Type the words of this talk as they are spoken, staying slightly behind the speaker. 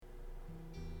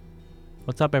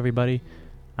What's up, everybody?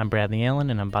 I'm Bradley Allen,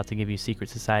 and I'm about to give you Secret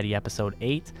Society Episode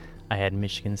 8. I had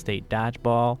Michigan State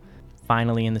Dodgeball.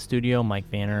 Finally in the studio, Mike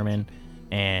Van Erman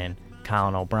and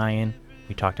Colin O'Brien.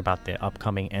 We talked about the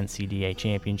upcoming NCDA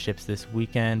championships this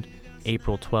weekend,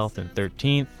 April 12th and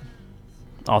 13th.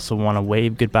 Also want to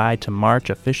wave goodbye to March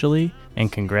officially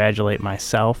and congratulate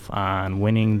myself on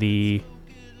winning the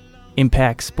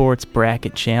Impact Sports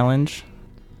Bracket Challenge.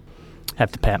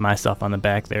 Have to pat myself on the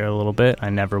back there a little bit. I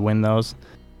never win those.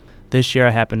 This year I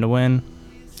happened to win.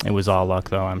 It was all luck,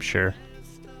 though, I'm sure.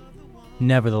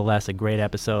 Nevertheless, a great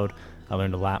episode. I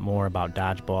learned a lot more about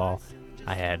dodgeball.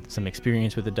 I had some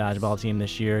experience with the dodgeball team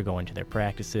this year, going to their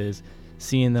practices,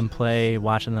 seeing them play,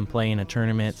 watching them play in a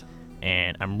tournament,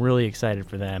 and I'm really excited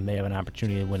for them. They have an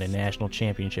opportunity to win a national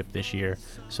championship this year,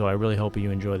 so I really hope you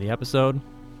enjoy the episode.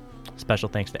 Special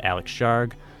thanks to Alex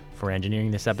Sharg for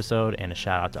engineering this episode, and a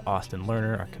shout out to Austin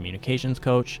Lerner, our communications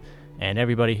coach, and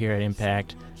everybody here at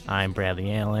Impact. I'm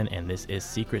Bradley Allen, and this is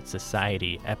Secret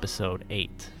Society, Episode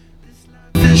 8.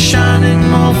 Shining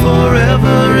more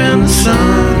forever in the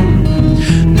sun.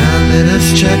 Now let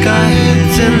us check our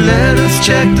heads and let us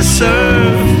check the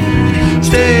surf.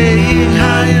 Staying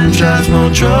high and tries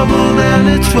more trouble than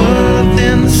it's worth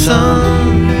in the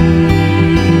sun.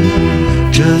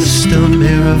 Just a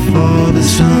mirror for the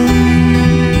sun.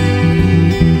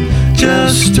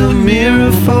 Just a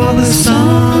mirror for the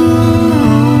sun.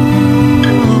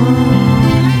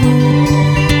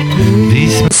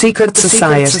 Secret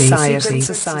Society.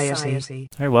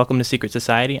 All right, welcome to Secret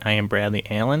Society. I am Bradley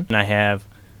Allen, and I have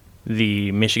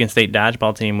the Michigan State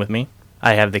Dodgeball team with me.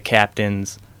 I have the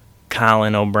captains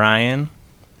Colin O'Brien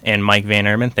and Mike Van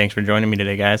Erman. Thanks for joining me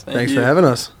today, guys. Thanks for having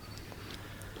us.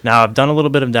 Now, I've done a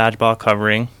little bit of dodgeball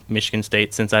covering Michigan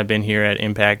State since I've been here at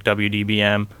Impact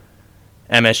WDBM,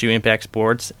 MSU Impact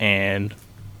Sports, and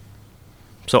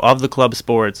so of the club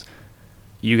sports,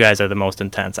 you guys are the most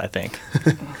intense, I think.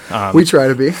 We try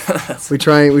to be. We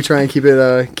try and keep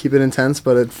it intense,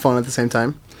 but it's fun at the same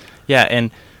time. Yeah,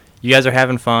 and you guys are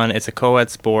having fun. It's a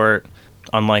co-ed sport,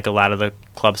 unlike a lot of the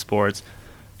club sports.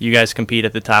 You guys compete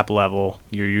at the top level.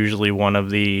 You're usually one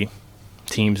of the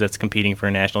teams that's competing for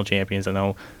national champions. I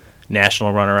know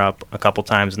national runner-up a couple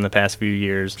times in the past few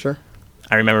years. Sure.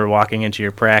 I remember walking into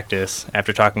your practice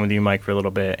after talking with you, Mike, for a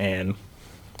little bit, and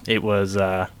it was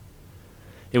a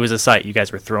sight. You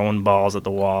guys were throwing balls at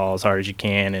the wall as hard as you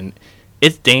can, and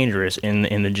it's dangerous in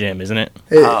the gym, isn't it?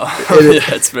 Yeah,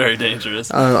 it's very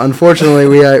dangerous. Unfortunately,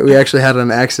 we actually had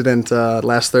an accident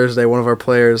last Thursday. One of our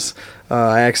players,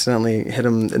 I accidentally hit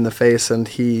him in the face, and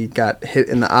he got hit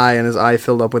in the eye, and his eye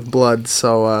filled up with blood.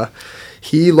 So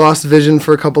he lost vision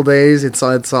for a couple days. It's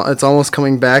almost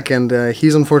coming back, and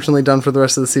he's unfortunately done for the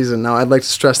rest of the season. Now, I'd like to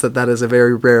stress that is a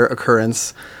very rare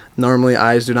occurrence. Normally,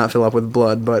 eyes do not fill up with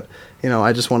blood, but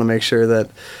I just want to make sure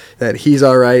that he's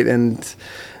all right, and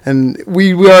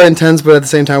we are intense, but at the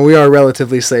same time, we are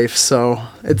relatively safe. So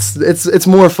it's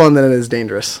more fun than it is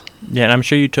dangerous. Yeah, and I'm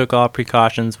sure you took all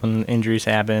precautions when injuries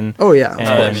happen. Oh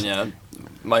yeah,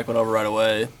 Mike went over right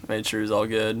away, made sure he was all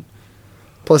good.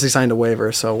 Plus, he signed a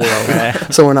waiver, so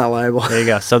we're not liable. There you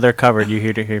go. So they're covered. You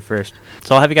heard it here first.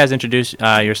 So I'll have you guys introduce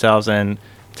yourselves and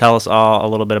tell us all a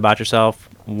little bit about yourself,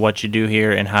 what you do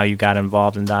here, and how you got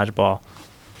involved in dodgeball.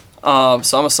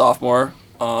 So I'm a sophomore.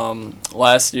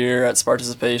 Last year at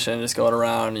participation, just going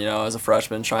around, as a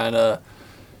freshman, trying to,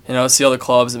 see other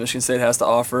clubs that Michigan State has to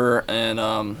offer, and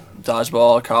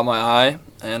dodgeball caught my eye,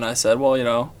 and I said, well,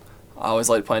 I always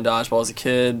liked playing dodgeball as a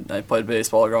kid. I played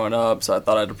baseball growing up, so I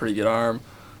thought I had a pretty good arm.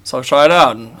 So I tried it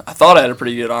out, and I thought I had a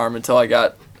pretty good arm until I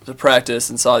got to practice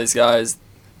and saw these guys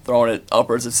throwing it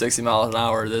upwards of 60 miles an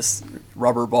hour, this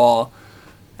rubber ball,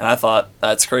 and I thought,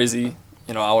 that's crazy.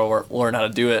 I want to learn how to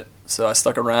do it. So I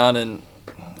stuck around, and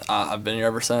I've been here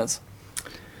ever since.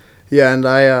 Yeah, and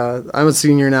I'm a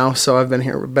senior now, so I've been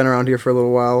around here for a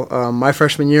little while. My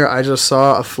freshman year, I just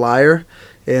saw a flyer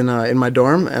in my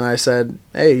dorm, and I said,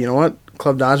 hey, you know what?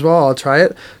 Club dodgeball, I'll try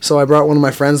it. So I brought one of my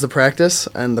friends to practice,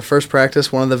 and the first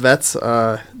practice, one of the vets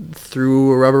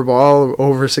threw a rubber ball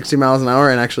over 60 miles an hour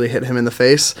and actually hit him in the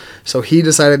face. So he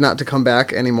decided not to come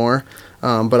back anymore.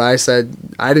 But I said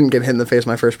I didn't get hit in the face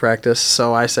my first practice,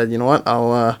 so I said, you know what,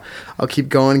 I'll keep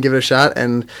going, give it a shot,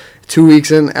 and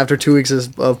After 2 weeks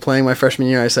of playing my freshman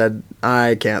year, I said,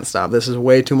 I can't stop. This is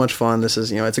way too much fun. This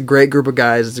is, it's a great group of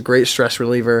guys. It's a great stress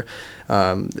reliever.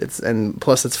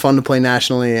 Plus it's fun to play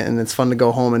nationally, and it's fun to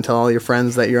go home and tell all your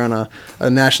friends that you're on a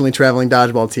nationally traveling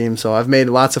dodgeball team. So I've made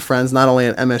lots of friends, not only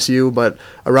at MSU, but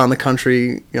around the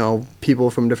country,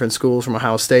 people from different schools, from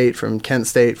Ohio State, from Kent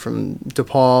State, from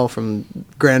DePaul, from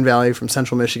Grand Valley, from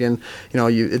Central Michigan.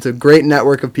 It's a great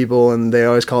network of people, and they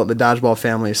always call it the dodgeball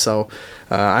family. So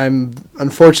I'm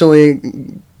unfortunately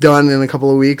done in a couple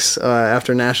of weeks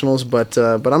after nationals, but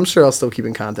I'm sure I'll still keep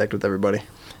in contact with everybody.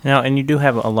 And you do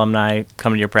have alumni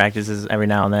come to your practices every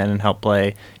now and then and help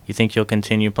play. You think you'll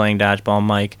continue playing dodgeball,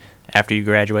 Mike, after you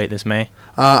graduate this May?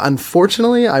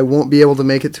 Unfortunately, I won't be able to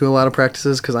make it to a lot of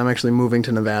practices because I'm actually moving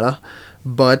to Nevada.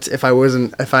 But if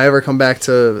I ever come back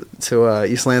to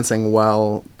East Lansing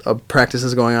while a practice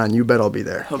is going on, you bet I'll be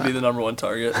there. He'll be the number one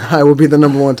target. I will be the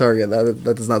number one target.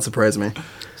 That does not surprise me.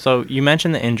 So you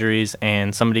mentioned the injuries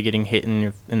and somebody getting hit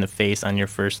in the face on your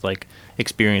first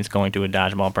experience going to a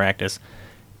dodgeball practice.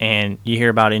 And you hear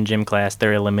about in gym class,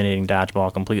 they're eliminating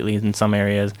dodgeball completely in some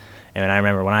areas. And I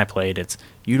remember when I played, it's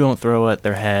you don't throw at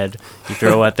their head, you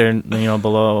throw at their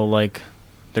below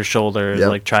their shoulders,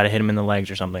 yep. Try to hit them in the legs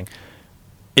or something.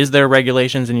 Is there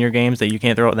regulations in your games that you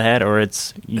can't throw at the head, or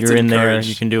you're in there,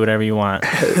 you can do whatever you want?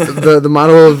 The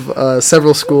motto of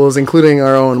several schools, including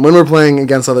our own, when we're playing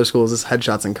against other schools, is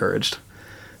headshots encouraged.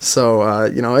 So,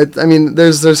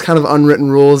 there's kind of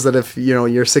unwritten rules that if,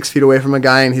 you're 6 feet away from a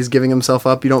guy and he's giving himself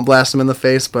up, you don't blast him in the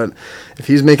face. But if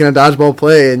he's making a dodgeball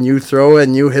play and you throw it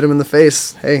and you hit him in the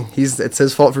face, hey, it's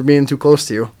his fault for being too close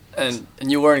to you. And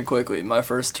you learn quickly. My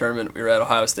first tournament, we were at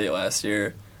Ohio State last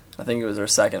year. I think it was our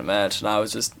second match, and I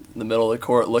was just in the middle of the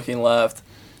court looking left,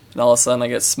 and all of a sudden I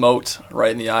get smoked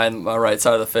right in the eye on my right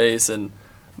side of the face, and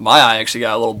my eye actually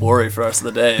got a little blurry for the rest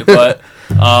of the day. But,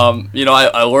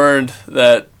 I learned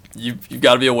that you've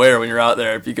got to be aware when you're out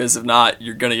there, because if not,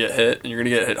 you're going to get hit, and you're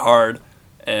going to get hit hard,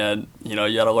 and, you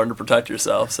got to learn to protect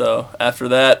yourself. So after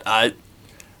that, I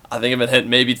think I've been hit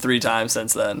maybe 3 times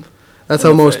since then. That's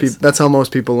how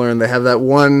most people learn. They have that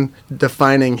one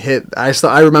defining hit.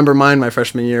 I remember mine my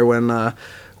freshman year when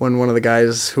one of the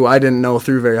guys who I didn't know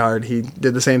threw very hard, he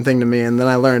did the same thing to me, and then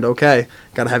I learned, okay,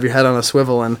 got to have your head on a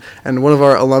swivel. And one of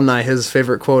our alumni, his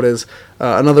favorite quote is,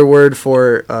 another word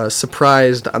for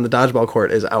surprised on the dodgeball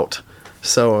court is out.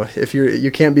 So if you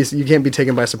can't be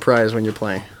taken by surprise when you're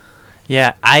playing.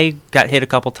 Yeah, I got hit a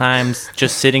couple times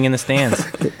just sitting in the stands.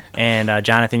 And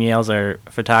Jonathan Yales, our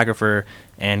photographer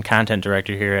and content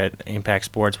director here at Impact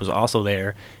Sports, was also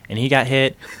there, and he got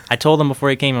hit. I told him before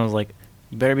he came, I was like,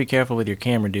 you better be careful with your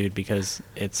camera, dude, because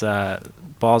it's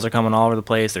balls are coming all over the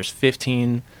place. There's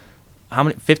 15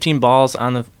 balls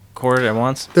on the court at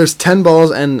once? There's 10 balls,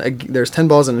 and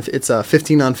it's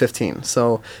 15 on 15.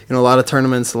 So, a lot of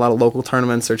tournaments, a lot of local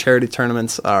tournaments or charity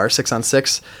tournaments are 6 on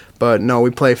 6. But no, we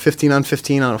play 15 on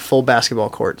 15 on a full basketball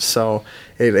court. So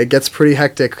it gets pretty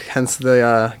hectic. Hence, they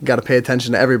got to pay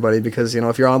attention to everybody, because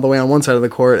if you're all the way on one side of the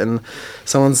court and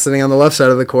someone's sitting on the left side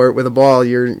of the court with a ball,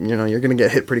 you're going to get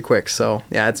hit pretty quick. So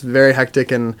yeah, it's very hectic.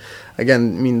 And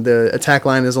again, the attack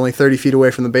line is only 30 feet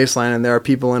away from the baseline, and there are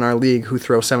people in our league who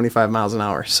throw 75 miles an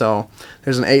hour. So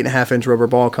there's an 8.5-inch rubber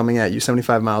ball coming at you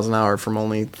 75 miles an hour from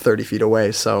only 30 feet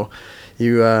away. So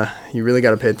you really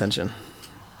got to pay attention.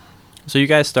 So you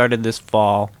guys started this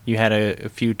fall. You had a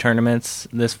few tournaments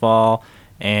this fall,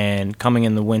 and coming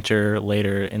in the winter,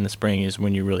 later in the spring is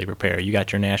when you really prepare. You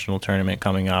got your national tournament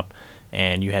coming up,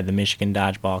 and you had the Michigan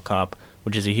Dodgeball Cup,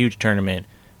 which is a huge tournament.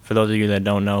 For those of you that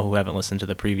don't know, who haven't listened to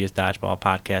the previous dodgeball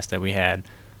podcast that we had,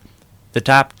 the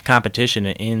top competition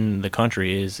in the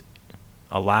country is,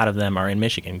 a lot of them are in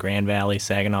Michigan. Grand Valley,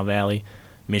 Saginaw Valley,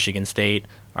 Michigan State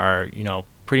are,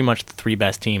 pretty much the 3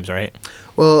 best teams, right?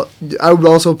 Well, I would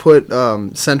also put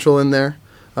Central in there.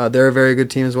 They're a very good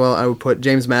team as well. I would put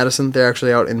James Madison. They're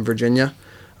actually out in Virginia.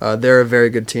 They're a very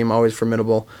good team, always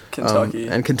formidable. Kentucky.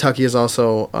 And Kentucky is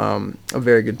also a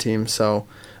very good team. So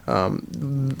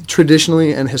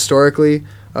traditionally and historically,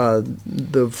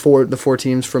 the four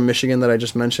teams from Michigan that I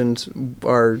just mentioned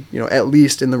are at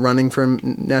least in the running for a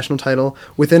national title.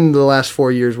 Within the last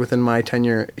 4 years, within my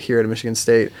tenure here at Michigan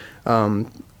State,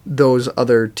 those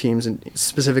other teams, and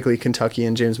specifically Kentucky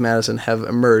and James Madison, have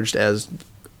emerged as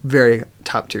very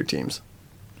top-tier teams.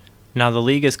 Now, the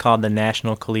league is called the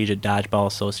National Collegiate Dodgeball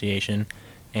Association,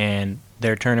 and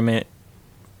their tournament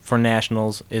for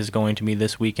nationals is going to be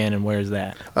this weekend, and where is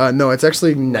that? No, it's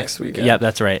actually next weekend. Yeah,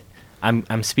 that's right.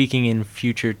 I'm speaking in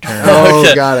future terms.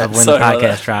 Oh, got it. Of when the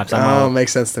podcast drops.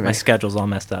 Makes sense to me. My schedule's all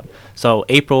messed up. So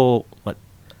April,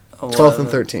 12th and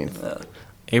 13th.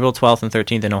 April 12th and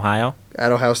 13th in Ohio?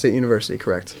 At Ohio State University,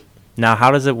 correct. Now,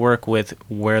 how does it work with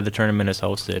where the tournament is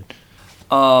hosted?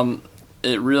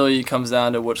 It really comes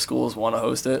down to which schools want to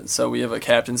host it. So we have a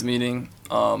captain's meeting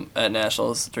at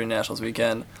Nationals during Nationals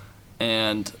weekend,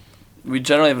 and we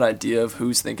generally have an idea of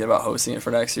who's thinking about hosting it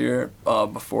for next year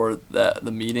before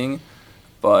the meeting.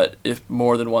 But if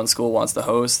more than one school wants to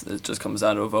host, it just comes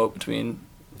down to a vote between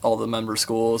all the member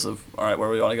schools of, all right, where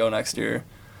we want to go next year.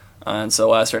 And so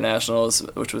last year at Nationals,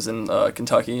 which was in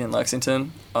Kentucky and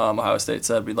Lexington, Ohio State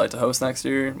said we'd like to host next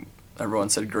year. Everyone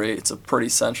said great. It's a pretty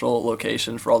central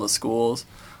location for all the schools,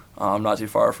 not too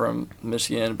far from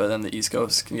Michigan, but then the East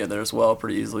Coast can get there as well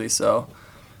pretty easily. So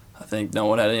I think no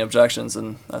one had any objections,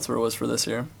 and that's where it was for this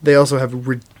year. They also have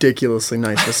ridiculously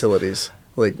nice facilities.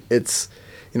 Like, it's,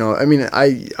 you know, I mean,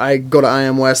 I go to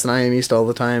IM West and IM East all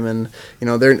the time, and, you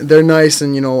know, they're nice,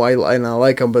 and, you know, I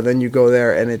like them, but then you go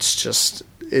there and it's just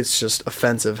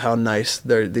offensive how nice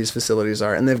these facilities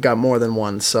are, and they've got more than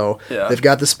one, so Yeah. They've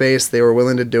got the space, they were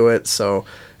willing to do it, so,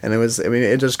 and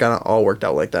it just kind of all worked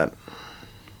out like that.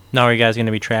 Now, are you guys going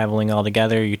to be traveling all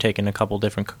together? Are you taking a couple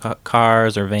different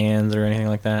cars or vans or anything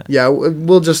like that? Yeah,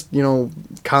 we'll just, you know,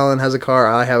 Colin has a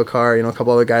car, I have a car, you know, a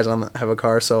couple other guys have a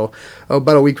car, so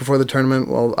about a week before the tournament,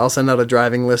 well, I'll send out a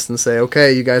driving list and say,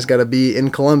 okay, you guys got to be in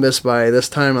Columbus by this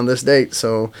time on this date,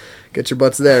 so get your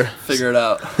butts there. Figure it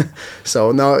out.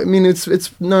 So, no, I mean,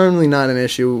 it's normally not an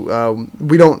issue.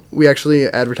 We actually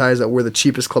advertise that we're the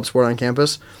cheapest club sport on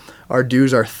campus. Our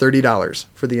dues are $30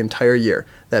 for the entire year.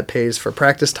 That pays for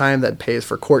practice time, that pays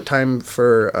for court time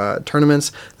for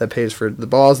tournaments, that pays for the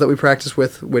balls that we practice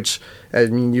with, which, I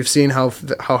mean, you've seen how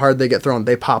hard they get thrown.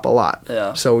 They pop a lot.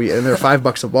 Yeah. So and they're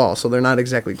 $5 a ball, so they're not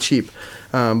exactly cheap.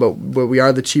 But we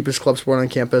are the cheapest club sport on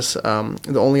campus. The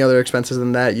only other expenses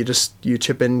than that, you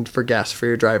chip in for gas for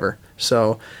your driver.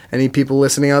 So any people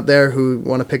listening out there who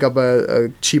want to pick up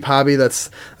a cheap hobby that's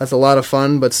a lot of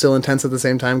fun but still intense at the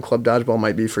same time, club dodgeball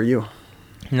might be for you.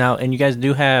 Now, and you guys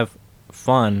do have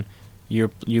fun. You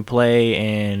play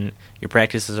and your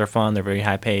practices are fun. They're very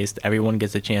high paced. Everyone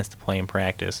gets a chance to play and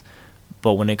practice.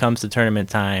 But when it comes to tournament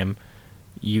time,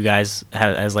 you guys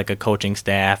as like a coaching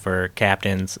staff or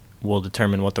captains will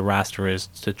determine what the roster is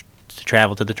to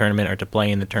travel to the tournament or to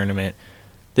play in the tournament.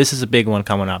 This is a big one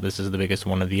coming up. This is the biggest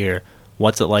one of the year.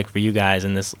 What's it like for you guys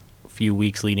in this few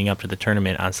weeks leading up to the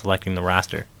tournament on selecting the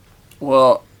roster?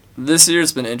 Well, this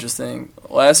year's been interesting.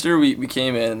 Last year we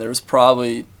came in and there was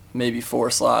probably maybe 4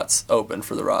 slots open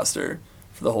for the roster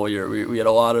for the whole year. We had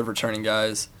a lot of returning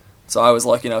guys, so I was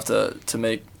lucky enough to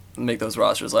make those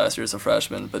rosters last year as a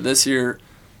freshman. But this year,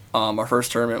 our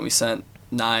first tournament, we sent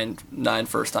nine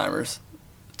first-timers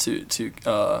to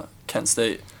Kent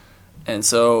State. And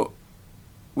so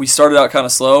we started out kind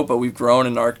of slow, but we've grown,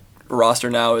 and our roster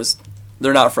now is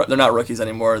they're not rookies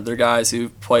anymore. They're guys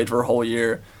who've played for a whole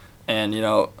year, and, you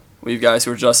know, we have guys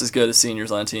who are just as good as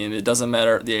seniors on the team. It doesn't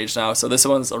matter the age now. So this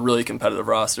one's a really competitive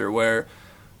roster where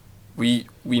we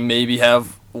maybe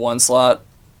have one slot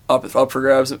up for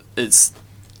grabs.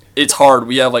 It's hard.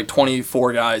 We have like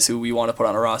 24 guys who we want to put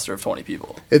on a roster of 20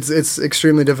 people. It's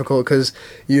extremely difficult because,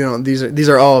 you know, these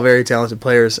are all very talented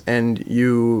players, and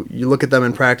you look at them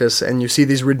in practice and you see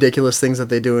these ridiculous things that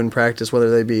they do in practice, whether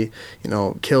they be, you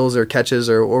know, kills or catches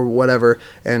or whatever,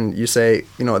 and you say,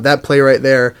 you know, that play right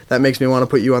there, that makes me want to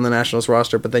put you on the Nationals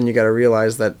roster, but then you got to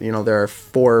realize that, you know, there are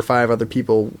 4 or 5 other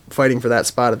people fighting for that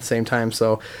spot at the same time.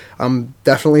 So I'm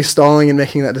definitely stalling in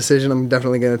making that decision. I'm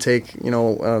definitely going to take, you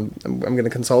know, I'm going to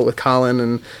consult with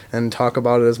Colin and talk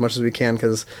about it as much as we can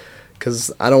because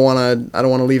I don't want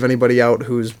to leave anybody out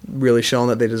who's really shown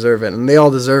that they deserve it, and they all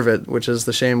deserve it, which is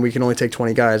the shame. We can only take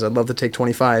 20 guys. I'd love to take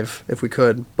 25 if we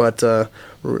could, but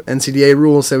NCDA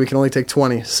rules say we can only take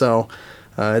 20, so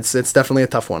it's definitely a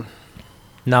tough one.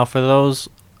 Now, for those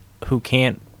who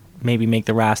can't maybe make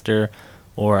the roster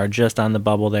or are just on the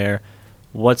bubble there,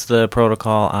 what's the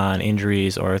protocol on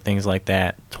injuries or things like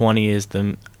that? 20 is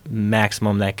the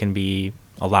maximum that can be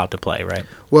allowed to play, right?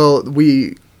 Well,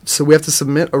 we have to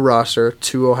submit a roster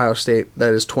to Ohio State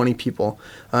that is 20 people,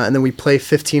 and then we play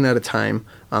 15 at a time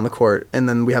on the court, and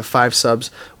then we have 5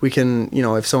 subs. We can, you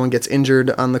know, if someone gets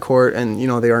injured on the court and, you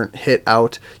know, they aren't hit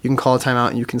out, you can call a timeout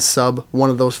and you can sub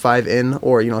one of those 5 in,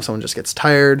 or, you know, if someone just gets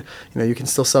tired, you know, you can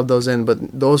still sub those in, but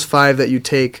those 5 that you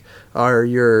take are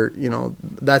your, you know,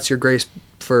 that's your grace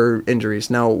for injuries.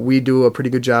 Now, we do a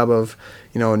pretty good job of,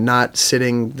 you know, not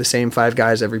sitting the same 5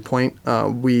 guys every point.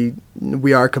 We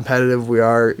are competitive. We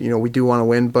are, you know, we do want to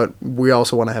win, but we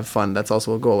also want to have fun. That's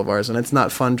also a goal of ours, and it's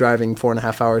not fun driving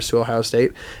 4.5 hours to Ohio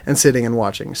State and sitting and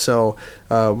watching. So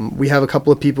we have a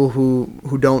couple of people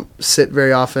who don't sit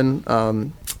very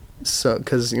often. So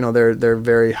because, you know, they're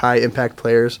very high impact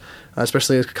players,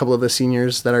 especially a couple of the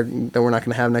seniors that we're not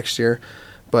going to have next year.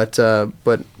 But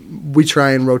we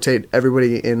try and rotate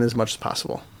everybody in as much as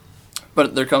possible.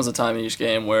 But there comes a time in each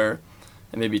game where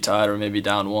it may be tied or maybe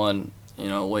down one,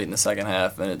 late in the second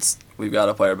half, and we've got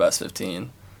to play our best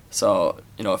 15. So,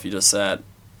 if you just said,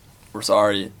 we're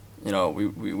sorry,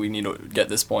 we need to get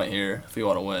this point here if we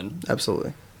want to win.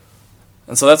 Absolutely.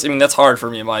 And so that's hard for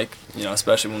me and Mike,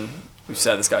 especially when we've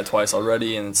said this guy twice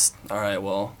already, and it's all right.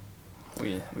 Well,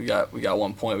 we got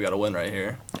 1 point. We got to win right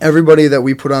here. Everybody that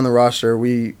we put on the roster,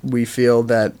 we feel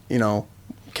that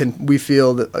we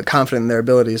feel confident in their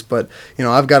abilities. But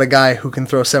I've got a guy who can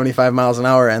throw 75 miles an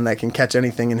hour and that can catch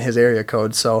anything in his area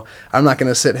code. So I'm not going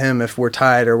to sit him if we're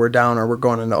tied or we're down or we're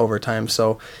going into overtime.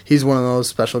 So he's one of those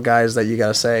special guys that you got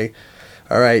to say,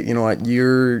 all right, you know what,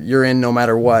 you're in no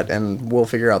matter what, and we'll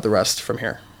figure out the rest from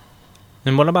here.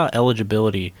 And what about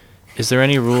eligibility? Is there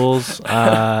any rules through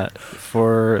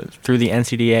the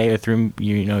NCDA or through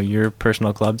your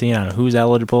personal club team on who's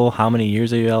eligible? How many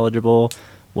years are you eligible?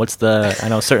 I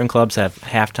know certain clubs have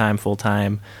half-time,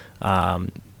 full-time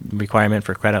requirement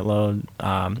for credit load.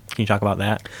 Can you talk about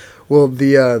that? Well,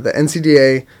 the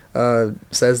NCDA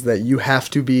says that you have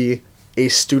to be a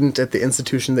student at the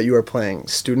institution that you are playing.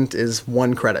 Student is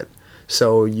 1 credit.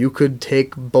 So you could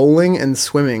take bowling and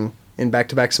swimming in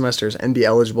back-to-back semesters and be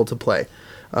eligible to play.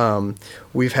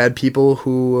 We've had people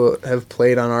who have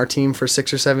played on our team for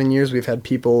 6 or 7 years. We've had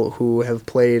people who have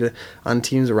played on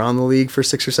teams around the league for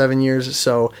 6 or 7 years.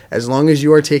 So as long as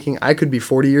you are I could be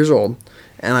 40 years old,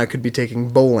 and I could be taking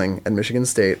bowling at Michigan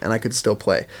State, and I could still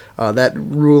play. That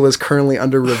rule is currently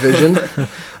under revision.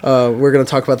 We're going to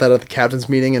talk about that at the captain's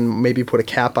meeting and maybe put a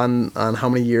cap on how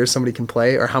many years somebody can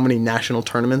play or how many national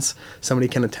tournaments somebody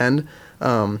can attend.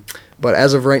 But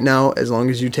as of right now, as long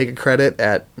as you take a credit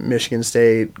at Michigan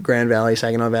State, Grand Valley,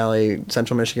 Saginaw Valley,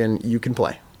 Central Michigan, you can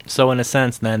play. So in a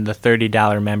sense, then, the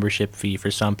 $30 membership fee for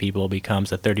some people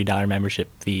becomes a $30 membership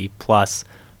fee plus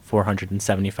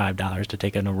 $475 to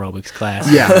take an aerobics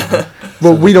class. Yeah.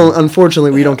 Well, we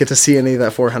don't get to see any of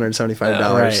that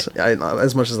 $475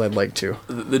 as much as I'd like to.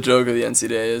 The joke of the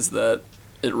NCAA is that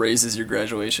it raises your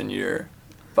graduation year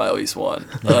by at least 1,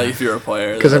 if you're a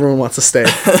player. Because everyone wants to stay.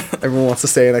 Everyone wants to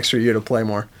stay an extra year to play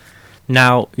more.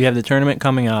 Now, you have the tournament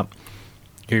coming up.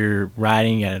 You're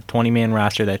riding a 20-man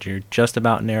roster that you're just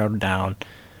about narrowed down.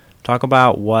 Talk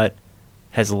about what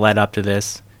has led up to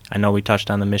this. I know we touched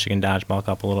on the Michigan Dodgeball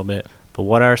Cup a little bit, but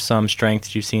what are some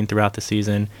strengths you've seen throughout the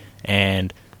season,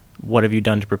 and what have you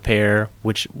done to prepare?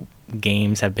 Which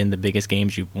games have been the biggest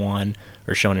games you've won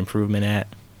or shown improvement at?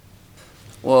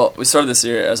 Well, we started this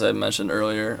year, as I mentioned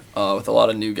earlier, with a lot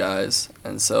of new guys,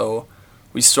 and so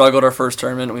we struggled our first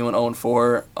tournament. We went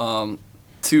 0-4,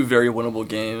 2 very winnable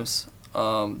games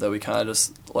that we kind of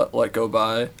just let go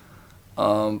by.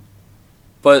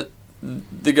 But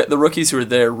the rookies who were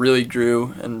there really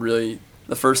grew, and really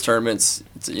the first tournaments,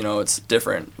 it's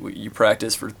different. You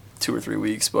practice for 2 or 3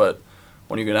 weeks, but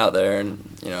when you get out there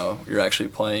and you're actually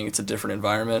playing, it's a different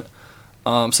environment.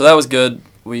 So that was good.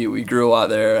 We grew a lot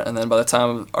there, and then by the time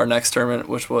of our next tournament,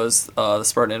 which was the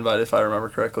Spartan Invite, if I remember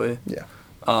correctly,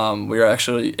 we were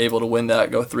actually able to win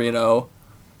that, go 3-0.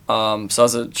 So that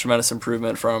was a tremendous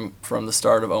improvement from the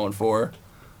start of 0-4.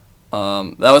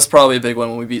 That was probably a big one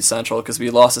when we beat Central, because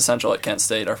we lost to Central at Kent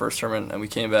State our first tournament, and we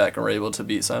came back and were able to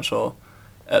beat Central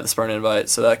at the Spartan Invite.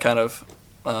 So that kind of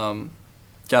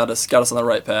got us on the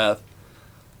right path.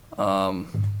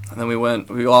 And then we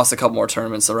lost a couple more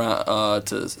tournaments around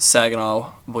to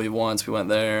Saginaw, I believe once we went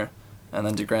there, and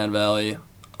then to Grand Valley.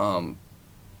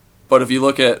 But if you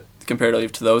look at comparatively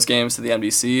to those games, to the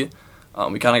MDC,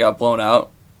 we kind of got blown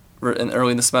out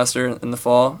early in the semester in the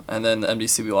fall, and then the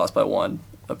MDC we lost by 1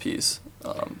 apiece.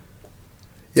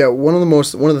 Yeah, one of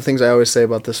the things I always say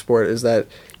about this sport is that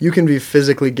you can be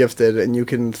physically gifted and you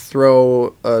can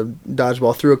throw a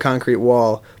dodgeball through a concrete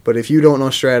wall, but if you don't know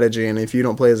strategy and if you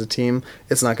don't play as a team,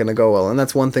 it's not going to go well. And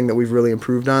that's one thing that we've really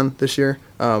improved on this year.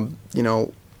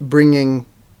 Bringing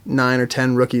 9 or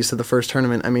 10 rookies to the first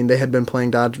tournament. I mean, they had been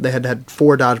playing they had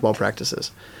 4 dodgeball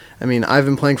practices. I mean, I've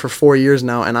been playing for 4 years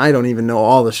now, and I don't even know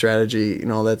all the strategy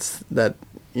that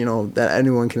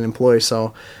anyone can employ.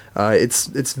 So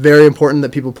it's very important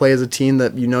that people play as a team,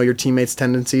 that you know your teammates'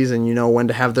 tendencies and you know when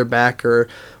to have their back or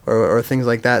things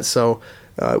like that. So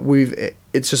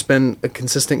it's just been a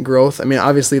consistent growth. I mean,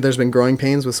 obviously there's been growing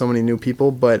pains with so many new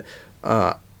people, but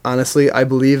honestly, I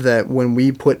believe that when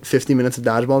we put 50 minutes of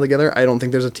dodgeball together, I don't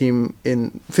think there's a team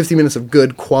in 50 minutes of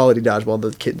good quality dodgeball,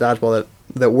 the dodgeball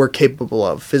that we're capable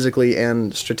of physically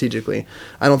and strategically.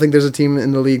 I don't think there's a team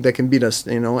in the league that can beat us,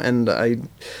 and I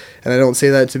don't say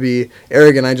that to be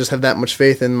arrogant. I just have that much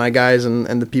faith in my guys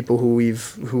and the people who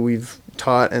we've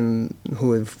taught and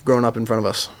who have grown up in front of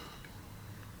us.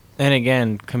 And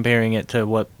again, comparing it to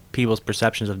what people's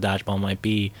perceptions of dodgeball might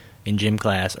be in gym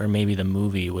class or maybe the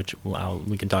movie, which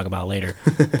we can talk about later.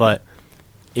 But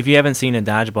if you haven't seen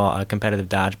a competitive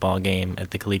dodgeball game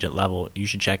at the collegiate level, you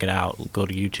should check it out. Go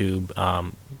to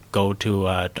YouTube, go to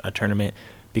a tournament,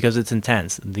 because it's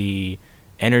intense. The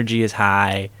energy is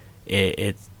high.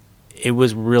 It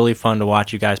was really fun to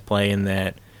watch you guys play in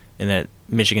that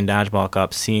Michigan Dodgeball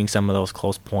Cup, seeing some of those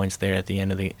close points there at the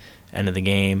end of the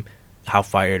game, how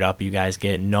fired up you guys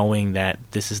get, knowing that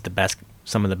this is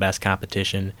some of the best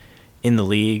competition in the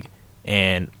league.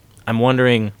 And I'm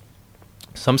wondering,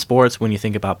 some sports, when you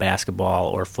think about basketball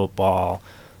or football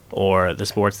or the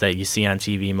sports that you see on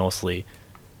TV mostly,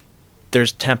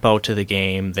 there's tempo to the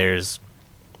game, there's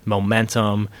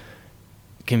momentum,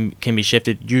 can be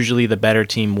shifted. Usually the better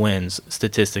team wins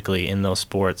statistically in those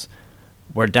sports.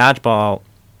 Where dodgeball,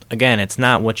 again, it's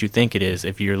not what you think it is.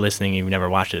 If you're listening and you've never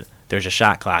watched it, there's a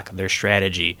shot clock, there's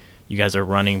strategy. You guys are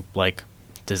running like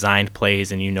designed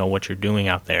plays and you know what you're doing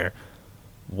out there.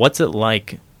 What's it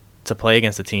like to play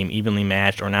against a team evenly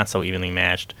matched or not so evenly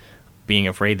matched, being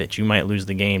afraid that you might lose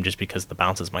the game just because the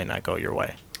bounces might not go your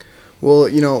way? Well,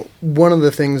 one of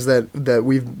the things that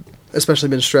we've especially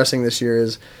been stressing this year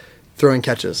is throwing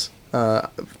catches.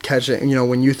 Catching,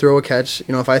 when you throw a catch,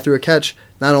 if I threw a catch,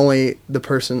 not only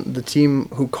the team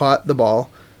who caught the ball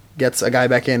gets a guy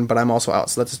back in, but I'm also out.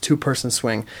 So that's a 2-person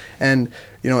swing. And,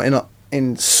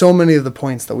 in so many of the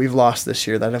points that we've lost this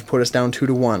year that have put us down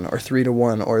 2-1 or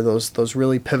 3-1 or those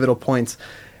really pivotal points,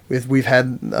 we've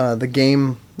had the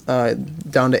game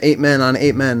down to 8 men on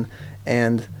 8 men,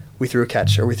 and we threw a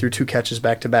catch or we threw 2 catches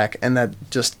back to back, and that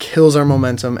just kills our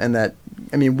momentum. And that,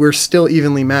 we're still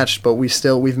evenly matched, but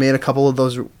we've made a couple of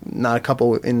those, not a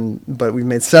couple but we've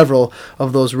made several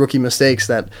of those rookie mistakes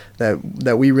that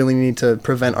we really need to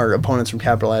prevent our opponents from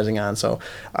capitalizing on. So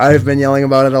I've been yelling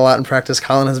about it a lot in practice.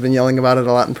 Colin has been yelling about it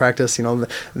a lot in practice.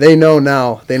 They know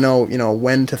now. They know,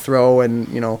 when to throw,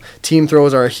 and, team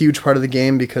throws are a huge part of the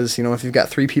game because, if you've got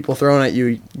 3 people throwing at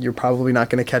you, you're probably not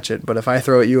going to catch it. But if I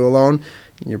throw at you alone,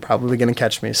 you're probably going to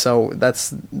catch me. So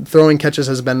throwing catches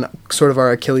has been sort of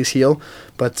our Achilles heel,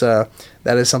 but that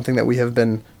is something that we have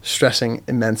been stressing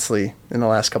immensely in the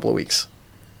last couple of weeks.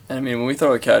 And when we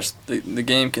throw a catch, the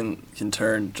game can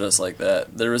turn just like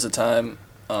that. There was a time,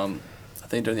 I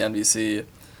think during the NBC,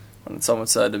 when someone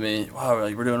said to me, "Wow,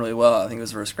 we're doing really well." I think it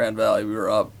was versus Grand Valley. We were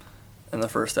up in the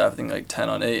first half, I think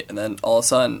 10-8, and then all of a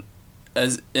sudden,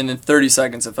 in 30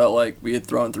 seconds, it felt like we had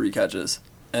thrown 3 catches.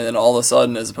 And then all of a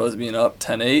sudden, as opposed to being up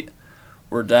 10-8,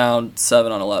 we're down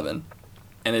 7-11.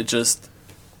 And it just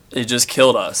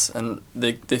killed us. And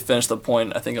they finished the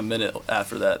point, I think, a minute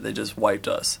after that. They just wiped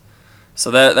us.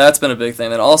 So that's been a big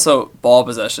thing. And also, ball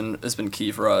possession has been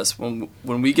key for us. When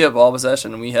we get ball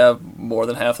possession and we have more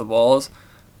than half the balls,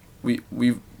 we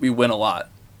win a lot.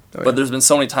 Oh, yeah. But there's been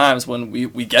so many times when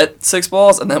we get 6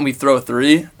 balls and then we throw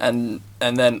 3, and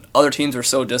then other teams are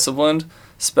so disciplined,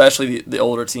 especially the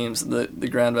older teams, the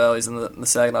Grand Valleys and the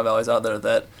Saginaw Valleys out there,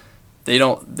 that they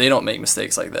don't make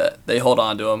mistakes like that. They hold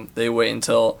on to them. They wait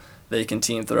until they can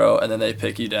team throw, and then they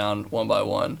pick you down one by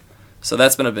one. So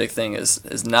that's been a big thing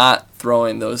is not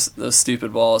throwing those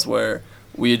stupid balls where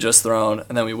we had just thrown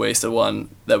and then we wasted one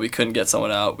that we couldn't get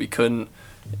someone out. We couldn't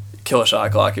kill a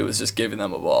shot clock. It was just giving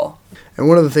them a ball. And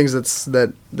one of the things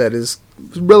that is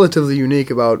relatively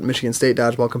unique about Michigan State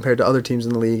dodgeball compared to other teams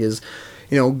in the league is,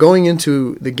 going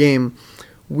into the game,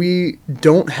 we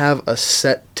don't have a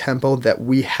set tempo that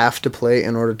we have to play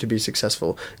in order to be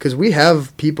successful. Because we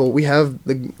have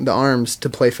the arms to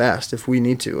play fast if we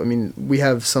need to. We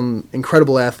have some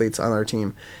incredible athletes on our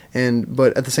team.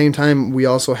 But at the same time, we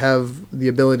also have the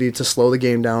ability to slow the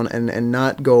game down and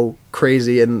not go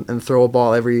crazy and throw a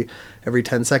ball every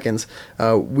 10 seconds.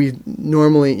 We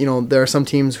normally, there are some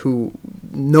teams who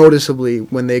noticeably,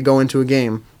 when they go into a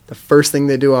game, the first thing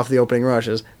they do off the opening rush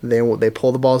is they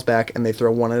pull the balls back and they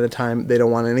throw one at a time. They don't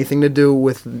want anything to do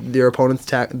with their opponent's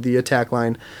the attack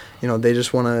line. They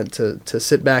just want to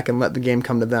sit back and let the game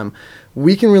come to them.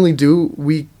 We can really do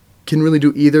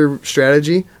either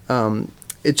strategy.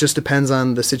 It just depends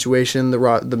on the situation,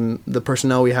 the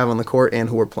personnel we have on the court, and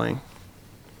who we're playing.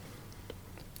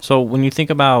 So when you think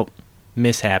about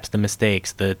mishaps, the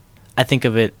mistakes, I think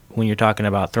of it when you're talking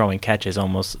about throwing catches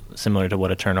almost similar to what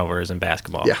a turnover is in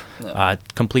basketball. Yeah.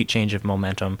 Complete change of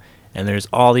momentum. And there's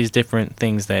all these different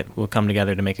things that will come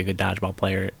together to make a good dodgeball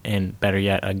player and, better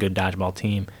yet, a good dodgeball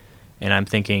team. And I'm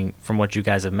thinking, from what you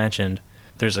guys have mentioned,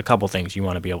 there's a couple things. You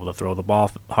want to be able to throw the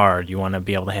ball hard. You want to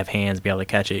be able to have hands, be able to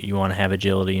catch it. You want to have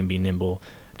agility and be nimble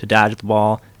to dodge the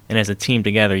ball. And as a team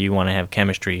together, you want to have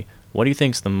chemistry. What do you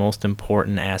think is the most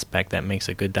important aspect that makes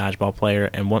a good dodgeball player,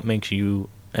 and what makes you,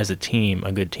 as a team,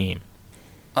 a good team?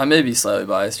 I may be slightly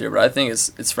biased here, but I think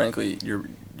it's frankly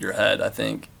your head. I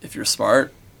think if you're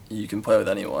smart, you can play with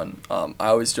anyone. I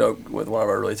always joke with one of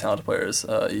our really talented players,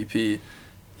 EP.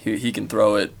 He can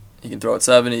throw it. He can throw it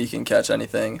 70. He can catch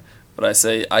anything. But I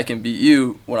say I can beat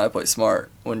you when I play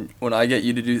smart. When I get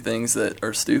you to do things that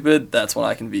are stupid, that's when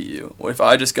I can beat you. If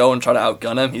I just go and try to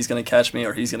outgun him, he's going to catch me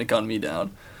or he's going to gun me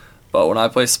down. But when I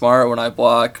play smart, when I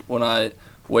block, when I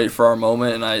wait for our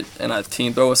moment and I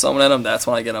team throw with someone at him, that's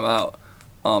when I get him out.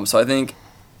 So I think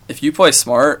if you play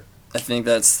smart, I think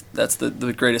that's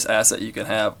the greatest asset you can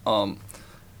have.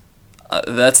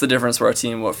 That's the difference for our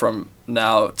team from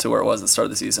now to where it was at the start of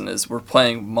the season is we're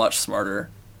playing much smarter.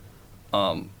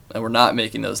 And we're not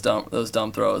making those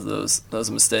dumb throws,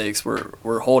 those mistakes.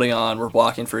 We're holding on, we're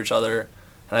blocking for each other,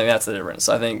 and I think that's the difference.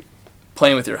 I think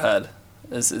playing with your head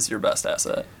is your best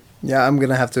asset. Yeah, I'm going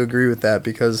to have to agree with that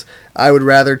because I would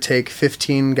rather take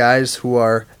 15 guys who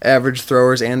are average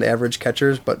throwers and average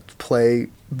catchers but play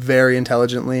very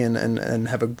intelligently and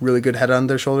have a really good head on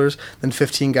their shoulders than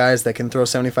 15 guys that can throw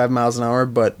 75 miles an hour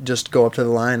but just go up to the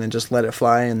line and just let it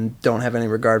fly and don't have any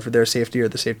regard for their safety or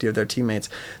the safety of their teammates.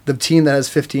 The team that has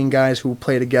 15 guys who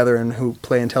play together and who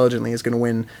play intelligently is going to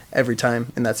win every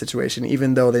time in that situation,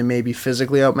 even though they may be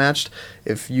physically outmatched.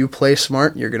 If you play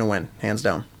smart, you're going to win, hands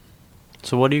down.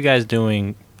 So what are you guys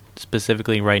doing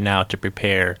specifically right now to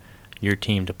prepare your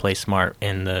team to play smart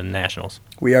in the Nationals?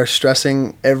 We are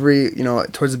stressing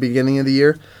towards the beginning of the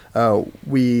year, a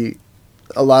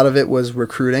lot of it was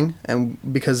recruiting, and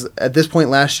because at this point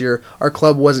last year, our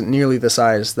club wasn't nearly the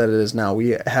size that it is now.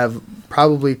 We have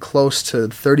probably close to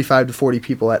 35 to 40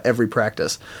 people at every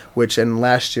practice, which in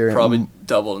last year... Probably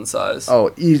doubled in size.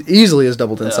 Oh, easily has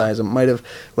doubled in size. It might have,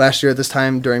 last year at this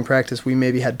time during practice, we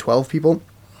maybe had 12 people,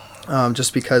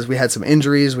 just because we had some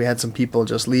injuries, we had some people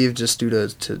just leave just due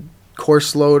to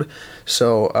course load.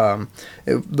 So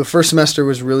the first semester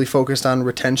was really focused on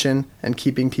retention and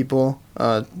keeping people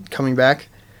coming back.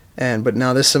 But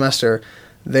now this semester,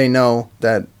 they know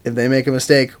that if they make a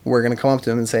mistake, we're going to come up to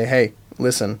them and say, hey,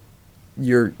 listen,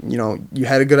 you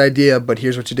had a good idea, but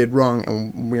here's what you did wrong.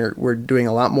 And we're doing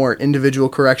a lot more individual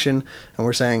correction. And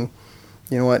we're saying,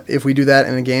 you know what, if we do that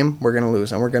in a game, we're going to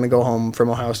lose, and we're going to go home from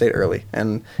Ohio State early.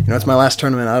 And, it's my last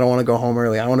tournament. I don't want to go home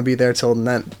early. I want to be there till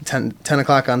 10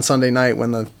 o'clock on Sunday night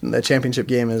when the championship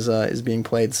game is being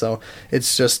played. So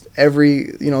it's just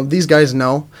these guys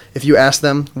know if you ask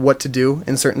them what to do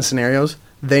in certain scenarios,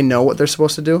 they know what they're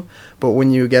supposed to do. But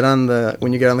when you get on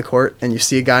the court and you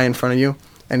see a guy in front of you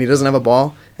and he doesn't have a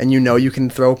ball and you can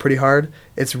throw pretty hard,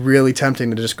 it's really tempting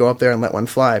to just go up there and let one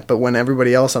fly. But when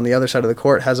everybody else on the other side of the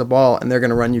court has a ball and they're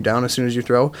going to run you down as soon as you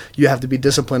throw, you have to be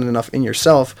disciplined enough in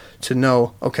yourself to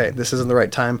know, okay, this isn't the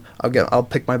right time. I'll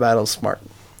pick my battles smart.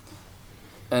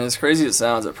 And as crazy as it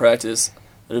sounds, at practice,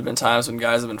 there have been times when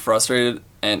guys have been frustrated,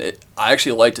 and I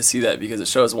actually like to see that because it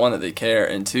shows, one, that they care,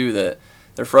 and two, that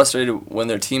they're frustrated when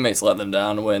their teammates let them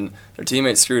down, when their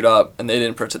teammates screwed up and they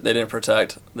didn't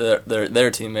protect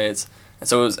their teammates. And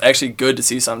so it was actually good to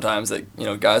see sometimes that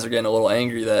guys are getting a little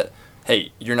angry that,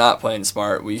 hey, you're not playing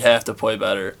smart. We have to play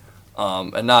better,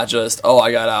 and not just, oh,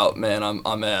 I got out, man,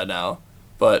 I'm mad now,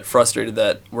 but frustrated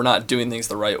that we're not doing things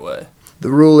the right way. The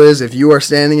rule is if you are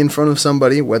standing in front of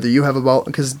somebody, whether you have a ball,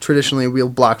 because traditionally we'll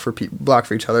block for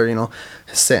each other,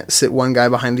 sit one guy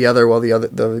behind the other while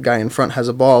the guy in front has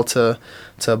a ball to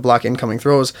block incoming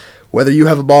throws. Whether you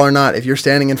have a ball or not, if you're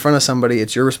standing in front of somebody,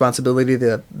 it's your responsibility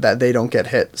that they don't get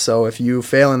hit. So if you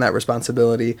fail in that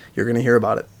responsibility, you're going to hear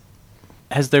about it.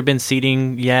 Has there been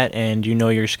seeding yet, and you know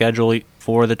your schedule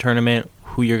for the tournament,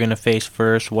 who you're going to face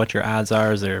first, what your odds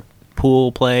are? Is there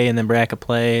pool play and then bracket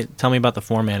play? Tell me about the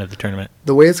format of the tournament.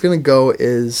 The way it's going to go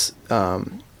is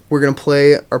we're going to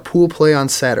play our pool play on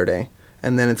Saturday,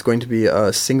 and then it's going to be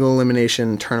a single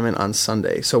elimination tournament on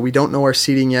Sunday. So we don't know our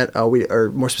seeding yet, or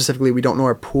more specifically, we don't know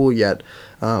our pool yet,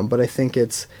 but I think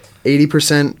it's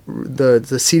 80%.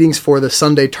 The seedings for the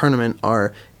Sunday tournament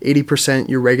are 80%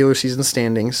 your regular season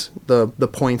standings, the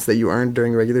points that you earned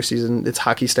during regular season. It's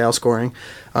hockey style scoring,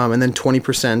 and then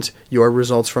 20% your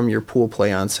results from your pool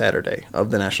play on Saturday of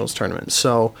the Nationals tournament.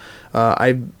 So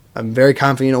I'm very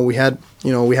confident. We had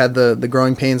the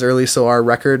growing pains early, so our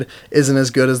record isn't as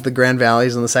good as the Grand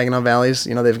Valleys and the Saginaw Valleys.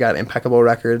 They've got impeccable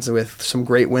records with some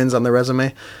great wins on their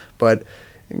resume, but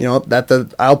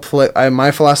I'll play.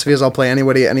 My philosophy is I'll play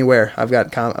anybody, anywhere. I've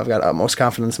got utmost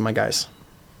confidence in my guys.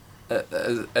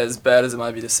 as bad as it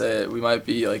might be to say it, we might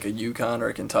be like a UConn or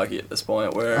a Kentucky at this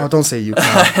point. Where don't say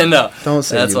UConn. No, Don't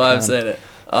say that's UConn. why I'm saying it.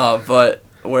 But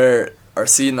where our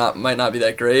seed might not be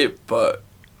that great, but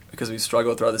because we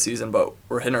struggled throughout the season, but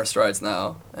we're hitting our strides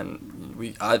now,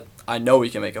 and I know we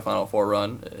can make a Final Four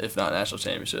run, if not national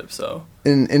championship. So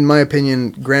in my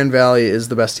opinion, Grand Valley is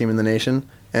the best team in the nation.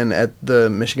 And at the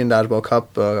Michigan Dodgeball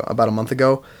Cup about a month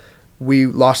ago, we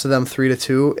lost to them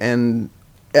 3-2, and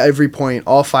every point,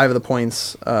 all 5 of the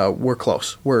points were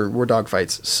close. Were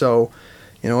dogfights. So,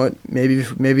 you know what?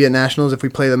 Maybe at nationals, if we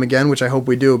play them again, which I hope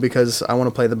we do, because I want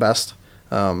to play the best.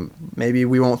 Maybe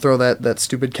we won't throw that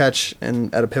stupid catch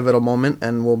at a pivotal moment,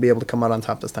 and we'll be able to come out on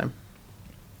top this time.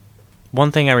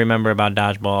 One thing I remember about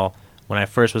dodgeball when I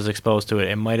first was exposed to it,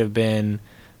 it might have been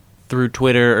through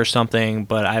Twitter or something,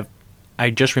 but I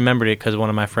just remembered it because one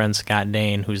of my friends, Scott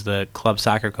Dane, who's the club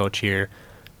soccer coach here,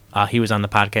 he was on the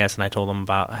podcast, and I told him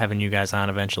about having you guys on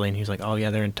eventually, and he was like, oh, yeah,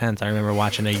 they're intense. I remember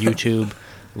watching a YouTube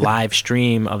live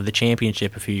stream of the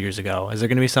championship a few years ago. Is there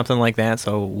going to be something like that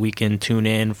so we can tune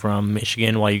in from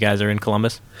Michigan while you guys are in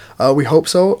Columbus? We hope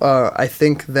so. I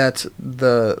think that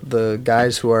the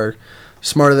guys who are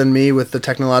smarter than me with the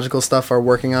technological stuff are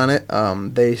working on it.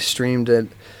 They streamed it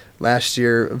last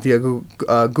year via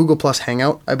Google Plus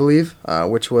Hangout, I believe,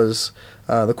 which was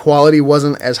the quality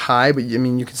wasn't as high, but I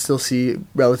mean you could still see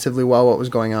relatively well what was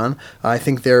going on. I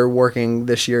think they're working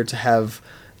this year to have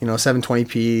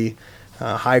 720p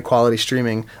high quality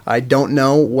streaming. I don't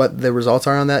know what the results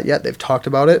are on that yet. They've talked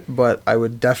about it, but I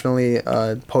would definitely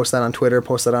post that on Twitter,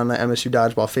 post that on the MSU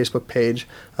Dodgeball Facebook page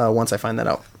once I find that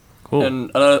out. Cool.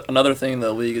 And another thing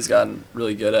the league has gotten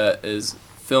really good at is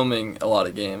filming a lot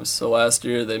of games. So last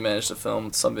year they managed to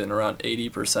film something around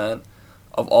 80%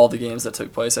 of all the games that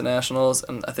took place at nationals,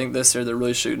 and I think this year they're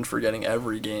really shooting for getting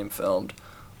every game filmed,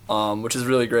 which is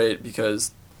really great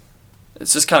because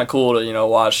it's just kind of cool to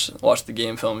watch the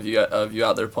game film of you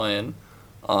out there playing,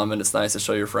 and it's nice to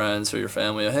show your friends, show your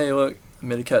family, hey look, I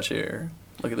made a catch here.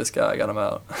 Look at this guy, I got him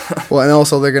out. Well, and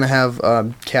also they're going to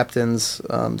have captains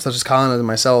such as Colin and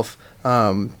myself. They're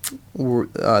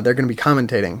going to be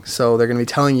commentating, so they're going to be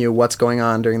telling you what's going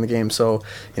on during the game. So,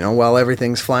 while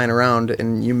everything's flying around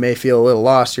and you may feel a little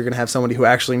lost, you're going to have somebody who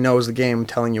actually knows the game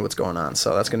telling you what's going on.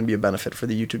 So that's going to be a benefit for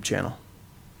the YouTube channel.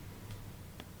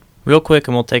 Real quick,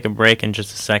 and we'll take a break in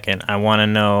just a second. I want to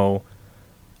know,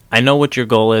 I know what your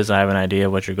goal is. I have an idea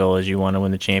of what your goal is. You want to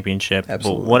win the championship.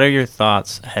 Absolutely. But what are your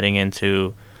thoughts heading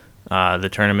into the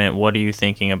tournament? What are you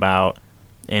thinking about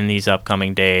in these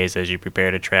upcoming days as you prepare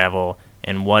to travel?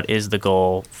 And what is the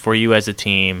goal for you as a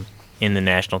team in the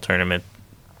national tournament?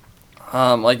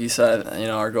 Like you said,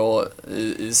 our goal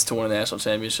is to win a national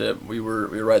championship. We were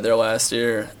right there last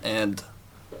year, and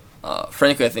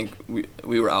frankly, I think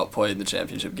we were outplayed in the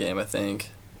championship game. I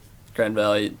think Grand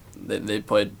Valley they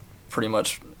played pretty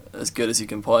much as good as you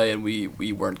can play, and we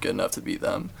weren't good enough to beat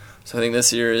them. So I think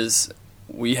this year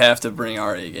we have to bring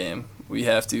our A game. We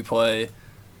have to play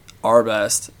our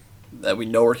best that we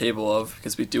know we're capable of,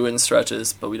 because we do it in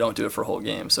stretches, but we don't do it for a whole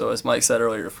game. So as Mike said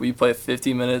earlier, if we play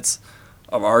 50 minutes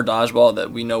of our dodgeball that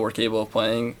we know we're capable of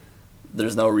playing,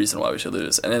 there's no reason why we should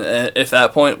lose. And if at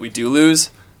that point we do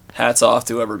lose, hats off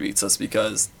to whoever beats us,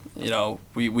 because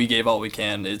we gave all we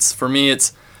can. For me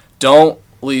it's don't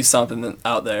leave something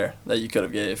out there that you could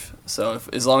have gave. So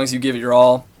as long as you give it your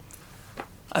all,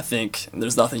 I think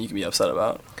there's nothing you can be upset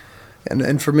about.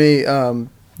 And for me,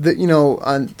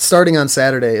 starting on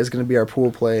Saturday is going to be our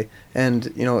pool play,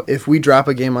 and if we drop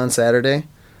a game on Saturday,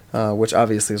 which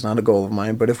obviously is not a goal of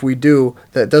mine, but if we do,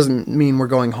 that doesn't mean we're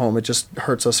going home. It just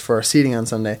hurts us for our seating on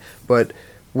Sunday. But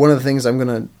one of the things I'm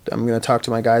gonna talk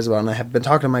to my guys about, and I have been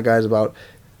talking to my guys about,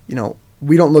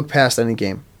 we don't look past any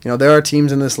game. There are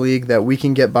teams in this league that we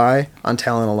can get by on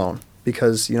talent alone,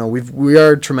 because we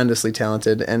are tremendously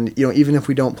talented, and even if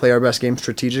we don't play our best game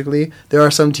strategically, there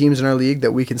are some teams in our league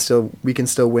that we can still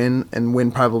win, and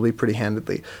win probably pretty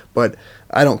handedly. But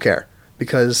I don't care,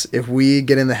 because if we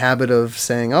get in the habit of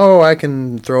saying, oh, I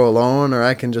can throw alone, or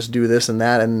I can just do this and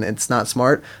that, and it's not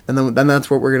smart, then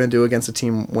that's what we're going to do against a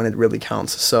team when it really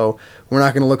counts. So we're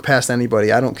not going to look past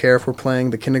anybody. I don't care if we're playing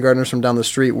the kindergartners from down the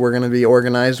street. We're going to be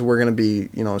organized. We're going to be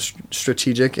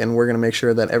strategic, and we're going to make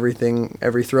sure that every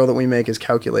throw that we make is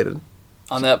calculated.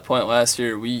 On that point, last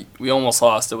year we almost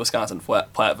lost to Wisconsin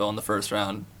Platteville in the first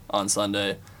round on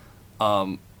Sunday.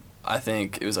 I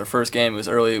think it was our first game. It was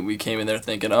early. We came in there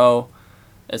thinking, oh,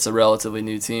 it's a relatively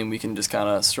new team. We can just kind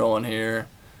of stroll in here,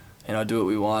 do what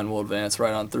we want. We'll advance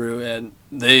right on through. And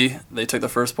they took the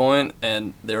first point,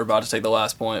 and they were about to take the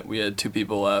last point. We had 2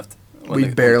 people left. We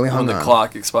barely hung on. When the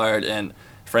clock expired. And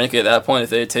frankly, at that point, if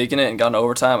they had taken it and gone to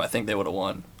overtime, I think they would have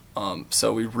won.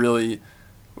 So we're going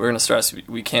to stress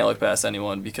we can't look past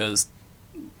anyone because.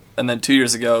 And then 2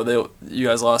 years ago, you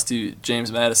guys lost to James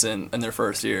Madison in their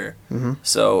first year. Mm-hmm.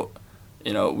 So,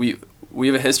 we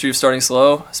have a history of starting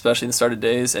slow, especially in the started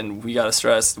days, and we got to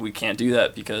stress we can't do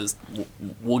that because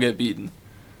we'll get beaten.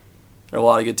 There are a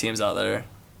lot of good teams out there.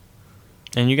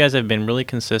 And you guys have been really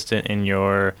consistent in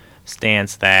your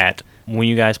stance that when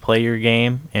you guys play your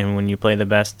game and when you play the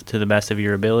best to the best of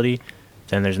your ability,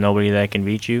 then there's nobody that can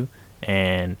beat you.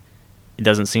 And it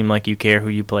doesn't seem like you care who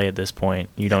you play at this point.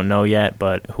 You don't know yet,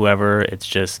 but whoever, it's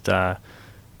just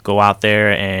go out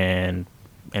there and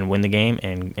win the game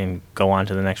and go on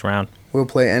to the next round. We'll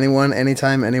play anyone,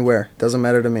 anytime, anywhere. Doesn't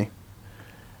matter to me.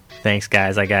 Thanks,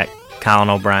 guys. I got Colin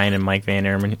O'Brien and Mike Van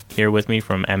Erman here with me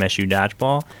from MSU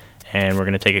Dodgeball, and we're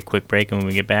going to take a quick break, and when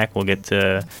we get back, we'll get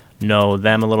to know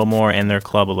them a little more and their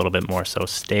club a little bit more, so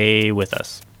stay with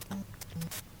us.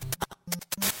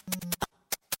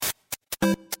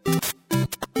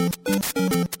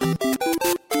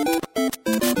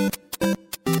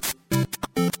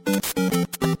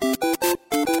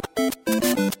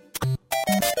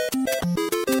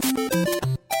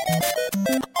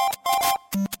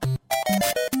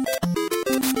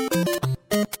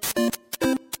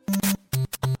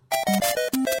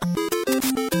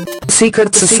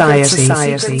 Secret Society.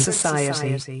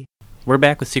 We're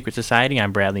back with Secret Society.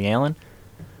 I'm Bradley Allen.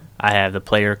 I have the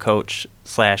player coach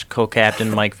 /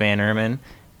 co-captain Mike Van Erman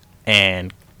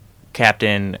and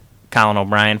Captain Colin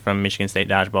O'Brien from Michigan State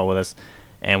Dodgeball with us.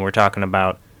 And we're talking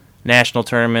about national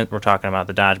tournament. We're talking about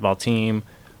the dodgeball team.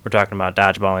 We're talking about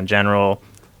dodgeball in general.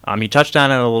 You touched on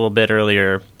it a little bit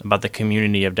earlier about the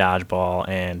community of dodgeball.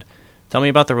 And tell me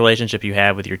about the relationship you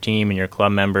have with your team and your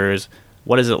club members.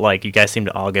 What is it like? You guys seem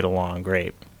to all get along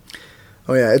great.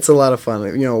 Oh yeah, it's a lot of fun.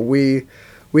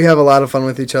 We have a lot of fun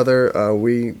with each other.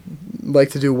 We like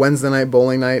to do Wednesday night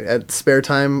bowling night at Spare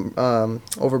Time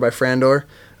over by Frandor.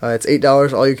 It's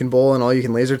 $8 all you can bowl and all you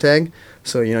can laser tag.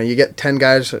 So you get 10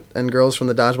 guys and girls from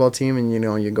the dodgeball team, and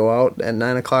you go out at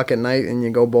 9 o'clock at night and you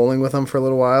go bowling with them for a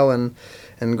little while and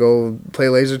go play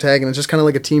laser tag, and it's just kind of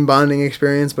like a team bonding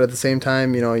experience. But at the same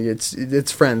time,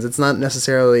 it's friends. It's not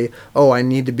necessarily, oh, I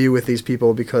need to be with these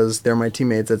people because they're my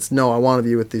teammates. It's no, I want to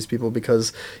be with these people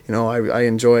because I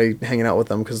enjoy hanging out with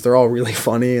them because they're all really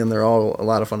funny and they're all a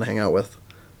lot of fun to hang out with.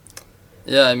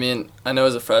 Yeah, I know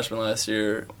as a freshman last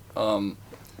year,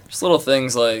 just little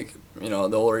things like the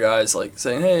older guys like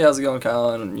saying, "Hey, how's it going,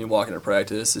 Colin?" And you walk into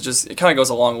practice. It kind of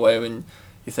goes a long way when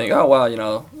you think, "Oh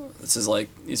wow, this is like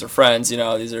these are friends.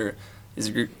 These are a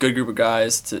good group of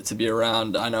guys to be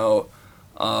around." I know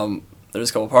there's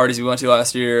a couple parties we went to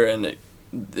last year, and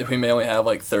we may only have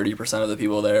like 30% of the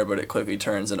people there, but it quickly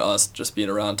turns into us just being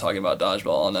around talking about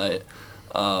dodgeball all night.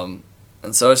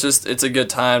 And so it's a good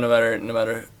time no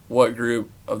matter what group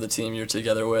of the team you're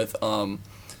together with.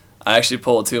 I actually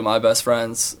pulled two of my best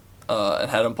friends and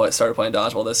had them started playing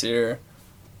dodgeball this year.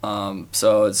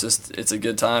 So it's a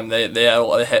good time. They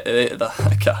love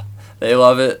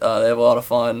it. They have a lot of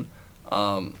fun.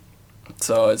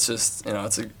 So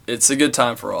it's a good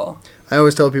time for all. I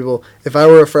always tell people, if I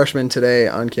were a freshman today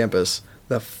on campus,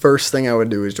 the first thing I would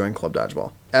do is join club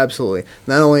dodgeball. Absolutely.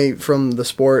 Not only from the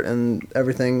sport and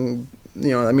everything,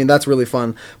 that's really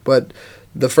fun, but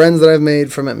the friends that I've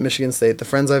made from at Michigan State, the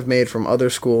friends I've made from other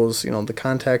schools, the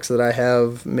contacts that I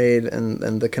have made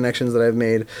and the connections that I've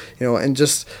made, and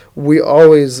just we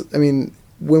always, when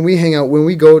we hang out, when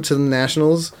we go to the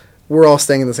Nationals, we're all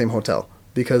staying in the same hotel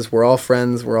because we're all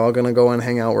friends. We're all going to go and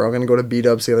hang out. We're all going to go to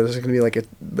B-dubs together. There's going to be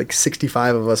like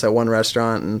 65 of us at one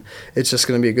restaurant, and it's just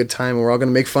going to be a good time. We're all going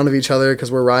to make fun of each other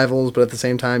because we're rivals, but at the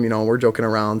same time, we're joking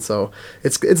around. So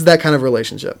it's that kind of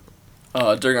relationship.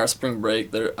 During our spring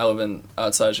break, I live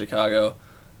outside Chicago,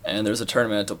 and there's a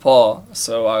tournament at DePaul.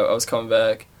 So I was coming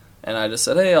back, and I just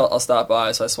said, "Hey, I'll stop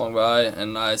by." So I swung by,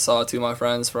 and I saw two of my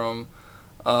friends from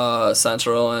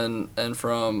Central and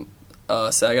from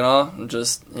Saginaw, and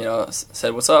just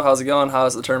said, "What's up? How's it going?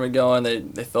 How's the tournament going?"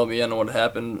 They filled me in on what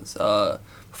happened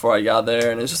before I got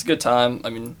there, and it was just a good time.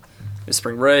 It was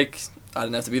spring break. I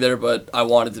didn't have to be there, but I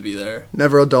wanted to be there.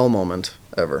 Never a dull moment,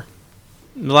 ever.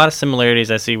 A lot of similarities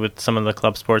I see with some of the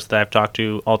club sports that I've talked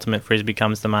to. Ultimate Frisbee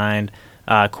comes to mind,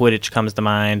 Quidditch comes to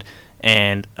mind,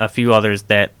 and a few others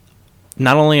that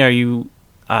not only are you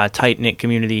a tight-knit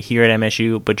community here at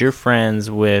MSU, but you're friends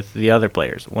with the other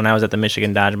players. When I was at the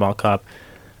Michigan Dodgeball Cup,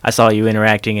 I saw you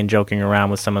interacting and joking around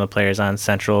with some of the players on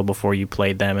Central before you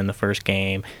played them in the first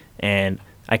game, and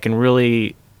I can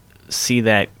really see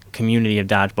that community of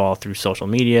dodgeball through social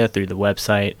media, through the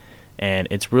website. And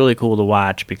it's really cool to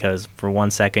watch because for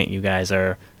 1 second you guys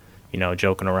are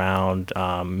joking around,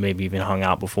 maybe even hung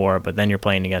out before, but then you're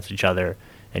playing against each other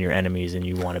and your enemies and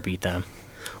you want to beat them.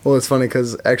 Well, it's funny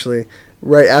because actually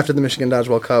right after the Michigan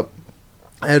Dodgeball Cup,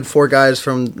 I had 4 guys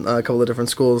from a couple of different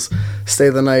schools stay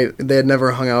the night. They had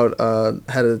never hung out,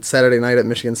 had a Saturday night at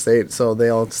Michigan State, so they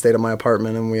all stayed at my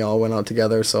apartment and we all went out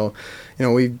together. So,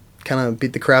 we kind of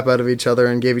beat the crap out of each other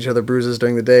and gave each other bruises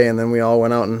during the day, and then we all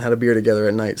went out and had a beer together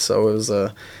at night. So it was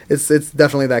it's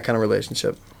definitely that kind of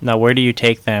relationship. Now, where do you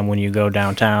take them when you go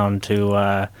downtown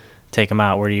to take them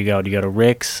out? Where do you go? Do you go to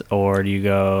Rick's or do you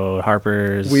go to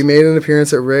Harper's? We made an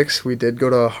appearance at Rick's. We did go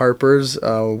to Harper's.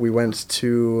 We went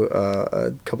to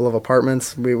a couple of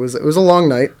apartments. It was a long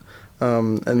night.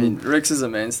 And Rick's is a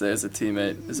mainstay as a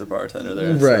teammate, as a bartender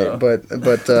there. Right,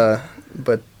 so.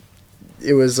 but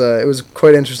it was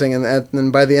quite interesting. And then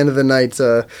by the end of the night,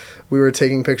 we were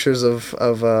taking pictures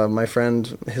of my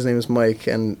friend. His name is Mike,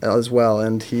 and as well,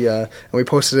 and we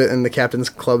posted it in the Captain's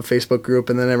Club Facebook group,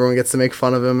 and then everyone gets to make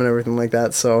fun of him and everything like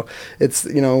that. So it's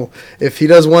if he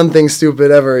does one thing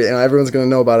stupid ever, everyone's gonna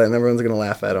know about it and everyone's gonna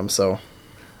laugh at him. So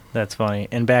that's funny.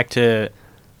 And back to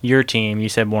your team, you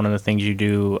said one of the things you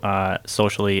do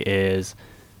socially is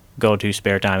go to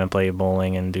spare time and play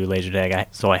bowling and do laser tag.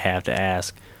 So I have to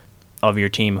ask, of your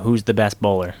team, who's the best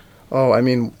bowler? Oh,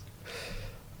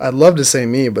 I'd love to say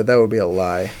me, but that would be a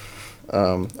lie.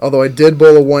 Although I did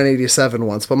bowl a 187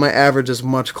 once, but my average is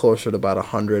much closer to about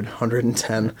 100,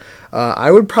 110.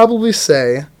 I would probably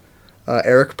say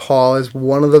Eric Paul is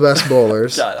one of the best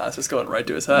bowlers. God, that's just going right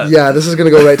to his head. Yeah, this is going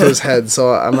to go right to his head,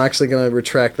 so I'm actually going to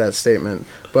retract that statement.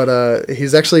 But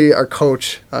he's actually our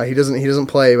coach. He doesn't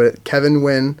play, but Kevin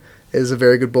Wynn is a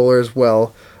very good bowler as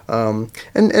well. And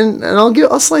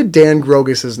I'll slide Dan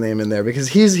Grogus' name in there because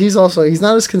he's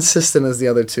not as consistent as the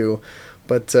other two,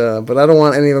 but I don't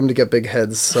want any of them to get big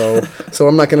heads. So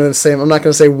I'm not gonna say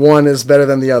one is better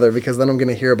than the other because then I'm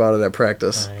gonna hear about it at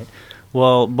practice. All right.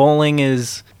 Well, bowling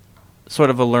is sort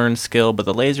of a learned skill, but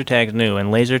the laser tag's new, and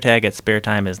laser tag at spare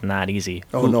time is not easy.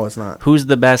 Oh, no, it's not. Who's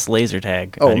the best laser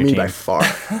tag? Oh, on your me team? by far.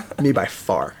 Me by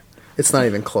far. It's not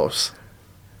even close.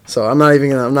 So I'm not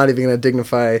even gonna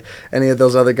dignify any of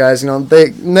those other guys. They know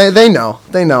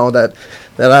that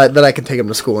I can take them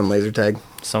to school in laser tag.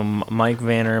 So Mike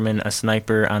Van Erman, a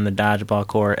sniper on the dodgeball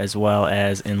court as well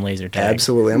as in laser tag.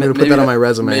 Absolutely, I'm gonna put that on my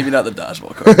resume. Maybe not the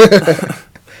dodgeball court.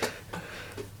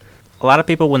 A lot of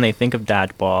people, when they think of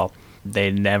dodgeball,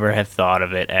 they never have thought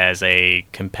of it as a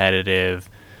competitive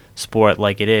sport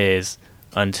like it is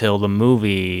until the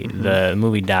movie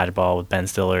Dodgeball with Ben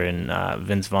Stiller and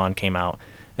Vince Vaughn came out.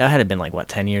 That had been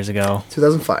 10 years ago?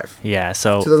 2005. Yeah,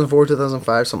 so 2004,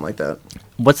 2005, something like that.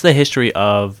 What's the history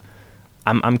of...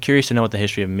 I'm curious to know what the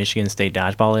history of Michigan State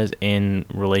Dodgeball is in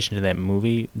relation to that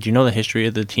movie. Do you know the history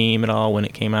of the team at all when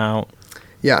it came out?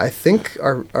 Yeah, I think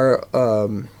our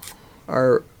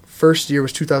first year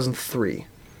was 2003.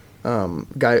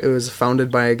 It was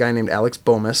founded by a guy named Alex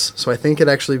Bomas. So I think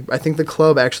the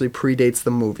club actually predates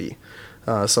the movie.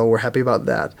 So we're happy about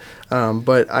that.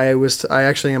 But I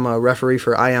actually am a referee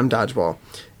for I Am Dodgeball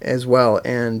as well,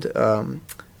 and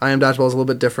I Am Dodgeball is a little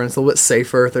bit different. It's a little bit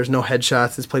safer. There's no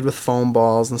headshots. It's played with foam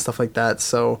balls and stuff like that.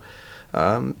 So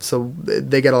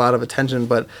they get a lot of attention.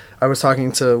 But I was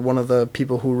talking to one of the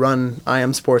people who run I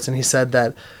Am Sports, and he said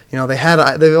that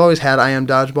they've always had I Am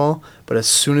Dodgeball, but as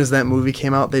soon as that movie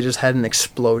came out, they just had an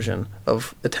explosion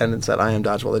of attendance at I Am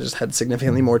Dodgeball. They just had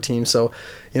significantly more teams. So,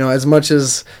 as much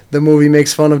as the movie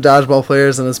makes fun of dodgeball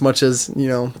players, and as much as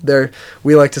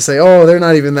we like to say, oh, they're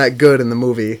not even that good in the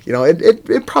movie.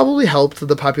 It probably helped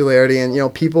the popularity,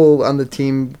 and people on the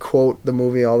team quote the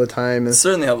movie all the time. And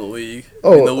certainly helped the league.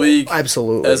 Oh, the league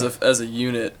absolutely. As a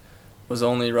unit was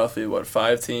only roughly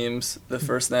 5 teams the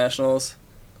first nationals.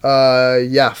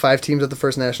 5 teams at the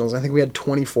first nationals. I think we had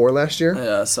 24 last year.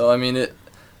 Yeah, so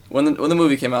when the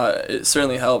movie came out, it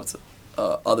certainly helped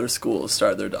other schools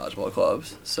start their dodgeball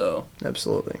clubs. So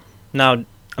absolutely. Now,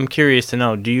 I'm curious to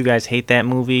know: do you guys hate that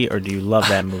movie or do you love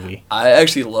that movie? I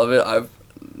actually love it. I've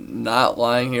not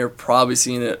lying here, probably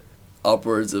seen it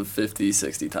upwards of 50,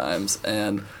 60 times,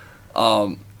 and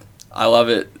I love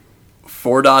it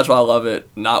for dodgeball. I love it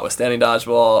notwithstanding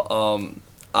dodgeball.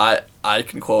 I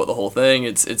can quote the whole thing.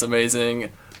 It's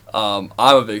amazing. I'm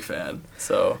a big fan.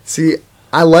 So see,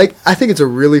 I think it's a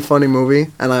really funny movie,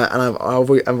 and I've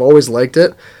always liked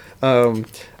it. I'm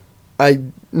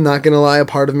not gonna lie, a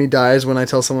part of me dies when I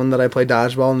tell someone that I play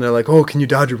dodgeball, and they're like, "Oh, can you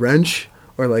dodge a wrench?"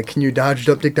 Or like, "Can you dodge,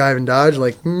 jump, dick, dive, and dodge?"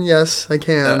 Like, yes, I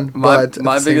can. But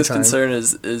my biggest concern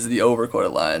is the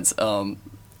overquoted lines.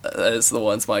 As the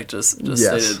ones Mike just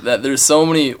stated, that there's so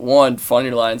many, one,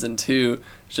 funnier lines, and two,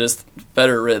 just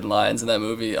better written lines in that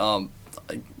movie.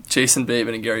 Jason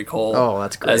Bateman and Gary Cole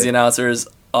that's great. as the announcers.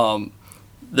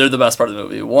 They're the best part of the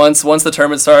movie. Once the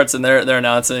tournament starts and they're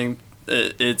announcing,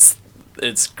 it's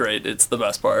great. It's the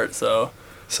best part. So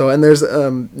and there's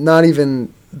not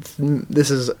even,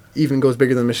 this is even goes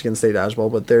bigger than Michigan State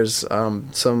dodgeball, but there's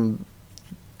some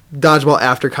dodgeball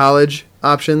after college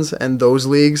options, and those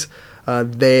leagues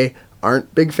they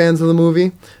aren't big fans of the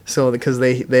movie, so because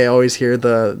they always hear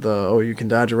the oh, you can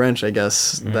dodge a wrench, I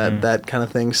guess, that kind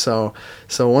of thing. So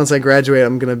once I graduate,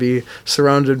 I'm gonna be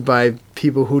surrounded by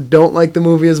people who don't like the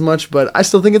movie as much, but I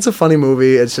still think it's a funny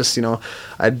movie. It's just,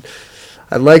 I'd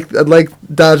like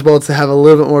dodgeball to have a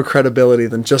little bit more credibility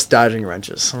than just dodging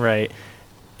wrenches. Right.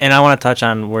 And I want to touch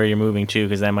on where you're moving to,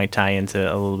 because that might tie into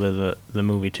a little bit of the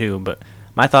movie too. But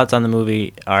my thoughts on the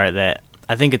movie are that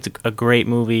I think it's a great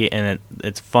movie, and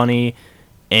it's funny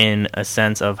in a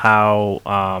sense of how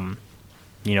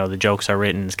the jokes are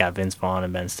written. It's got Vince Vaughn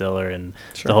and Ben Stiller, and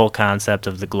the whole concept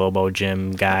of the Globo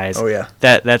Gym guys. Oh yeah,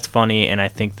 that's funny, and I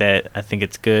think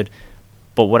it's good.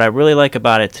 But what I really like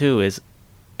about it too is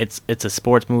it's a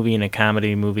sports movie and a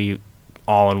comedy movie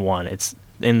all in one. It's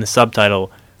in the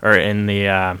subtitle or in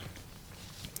the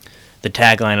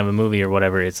tagline of the movie or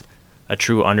whatever. It's a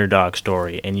true underdog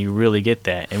story, and you really get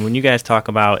that. And when you guys talk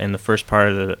about in the first part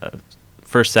of the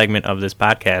first segment of this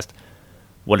podcast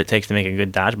what it takes to make a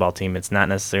good dodgeball team, it's not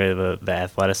necessarily the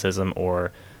athleticism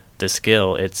or the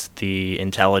skill, it's the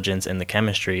intelligence and the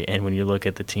chemistry. And when you look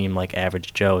at the team like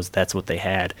Average Joe's, that's what they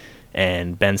had.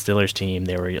 And Ben Stiller's team,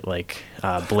 they were like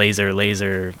Blazer,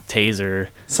 Laser, Taser,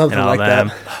 something and all like them.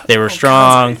 that. They were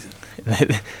strong.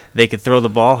 They could throw the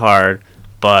ball hard,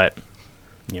 but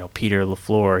Peter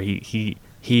LaFleur,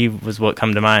 he was what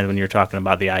come to mind when you're talking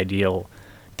about the ideal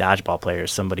dodgeball player,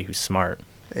 somebody who's smart.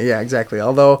 Yeah, exactly.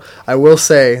 Although I will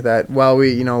say that while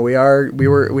we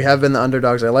have been the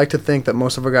underdogs, I like to think that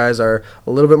most of our guys are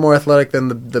a little bit more athletic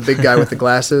than the big guy with the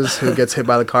glasses who gets hit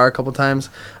by the car a couple times.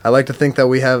 I like to think that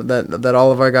we have that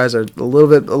all of our guys are a little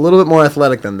bit more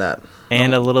athletic than that.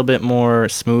 And a little bit more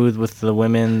smooth with the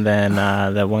women than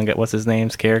that one guy. What's his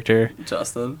name's character?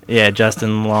 Justin. Yeah,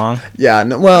 Justin Long. Yeah.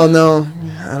 No,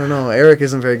 I don't know. Eric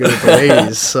isn't very good with the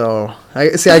ladies, so I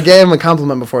gave him a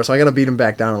compliment before, so I got to beat him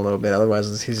back down a little bit.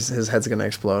 Otherwise, his head's gonna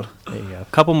explode. There you go. A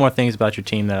couple more things about your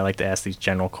team that I like to ask these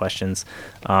general questions.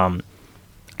 I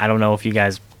don't know if you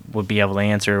guys would be able to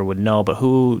answer or would know, but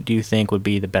who do you think would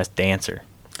be the best dancer?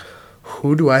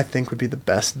 Who do I think would be the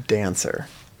best dancer?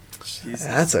 Jesus.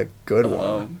 That's a good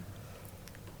one.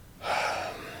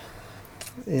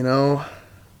 I'm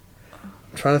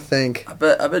trying to think. I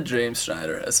bet James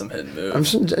Schneider has some hidden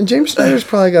moves. James Schneider's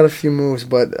probably got a few moves,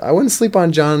 but I wouldn't sleep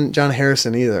on John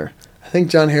Harrison either. I think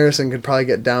John Harrison could probably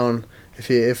get down if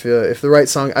the right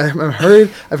song. I've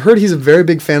heard he's a very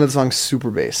big fan of the song Super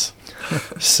Bass.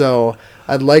 So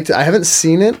I'd like to. I haven't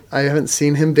seen it. I haven't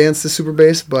seen him dance to Super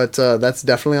Bass, but that's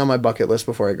definitely on my bucket list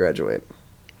before I graduate.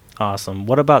 Awesome.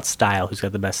 What about style? Who's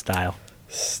got the best style?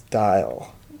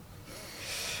 Style.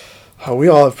 Oh, we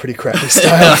all have pretty crappy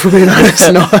style, for being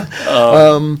honest.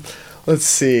 No. Let's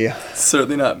see.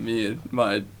 Certainly not me.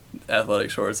 My athletic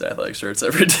shirts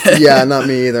every day. Yeah, not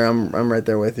me either. I'm right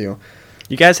there with you.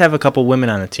 You guys have a couple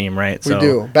women on the team, right? We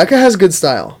do. Becca has good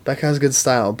style. But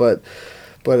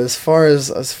as far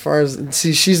as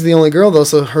see, she's the only girl though,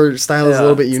 so her style is a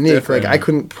little bit unique. Different. Like I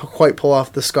couldn't quite pull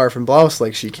off the scarf and blouse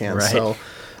like she can. Right. So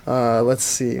let's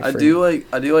see. I do like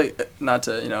not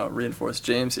to reinforce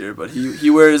James here, but he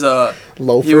wears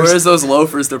loafers. He wears those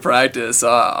loafers to practice.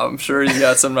 I'm sure he's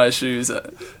got some nice shoes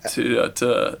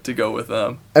to go with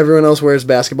them. Everyone else wears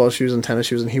basketball shoes and tennis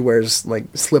shoes, and he wears like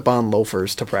slip-on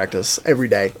loafers to practice every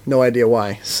day. No idea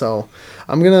why. So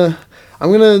I'm gonna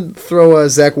throw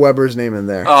Zach Weber's name in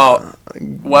there. Oh,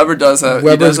 Weber does have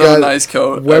a nice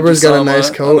coat. Weber's got a nice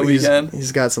coat. On the weekend.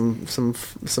 He's got some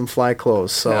fly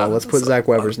clothes. So yeah, let's put Zach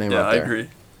Weber's name up there. Yeah, I agree.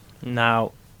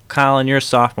 Now, Colin, you're a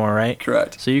sophomore, right?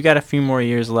 Correct. So you got a few more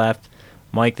years left.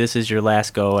 Mike, this is your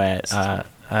last go at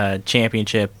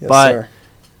championship. Yes, but sir.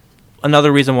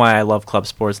 Another reason why I love club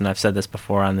sports, and I've said this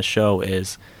before on the show,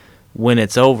 is when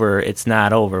it's over, it's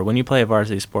not over. When you play a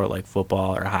varsity sport like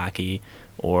football or hockey,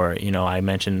 or, I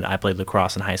mentioned I played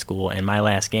lacrosse in high school, and my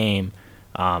last game,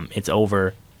 it's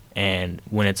over, and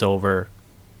when it's over,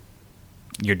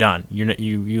 you're done.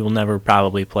 You'll never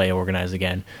probably play organized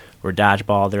again. Or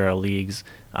dodgeball, there are leagues,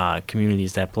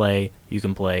 communities that play. You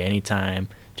can play anytime.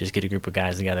 Just get a group of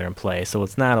guys together and play. So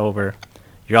it's not over.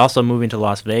 You're also moving to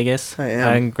Las Vegas. I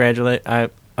am.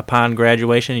 Upon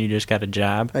graduation, you just got a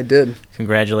job. I did.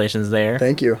 Congratulations there.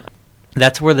 Thank you.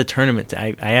 That's where the tournament.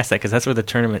 I asked that because that's where the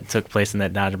tournament took place in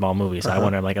that dodgeball movie. So I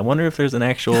wonder if there's an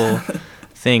actual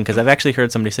thing? Because I've actually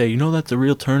heard somebody say, that's a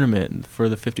real tournament for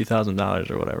the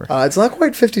 $50,000 or whatever. It's not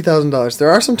quite $50,000. There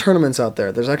are some tournaments out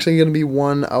there. There's actually going to be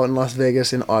one out in Las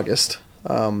Vegas in August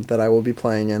that I will be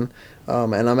playing in.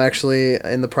 And I'm actually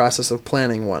in the process of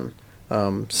planning one.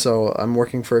 So I'm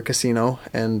working for a casino,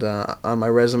 and on my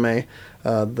resume,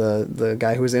 the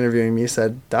guy who was interviewing me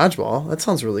said, dodgeball, that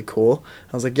sounds really cool.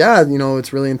 I was like, yeah,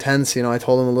 it's really intense. I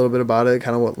told him a little bit about it,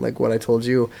 kind of what I told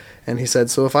you. And he said,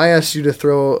 so if I asked you to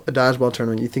throw a dodgeball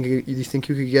tournament, you think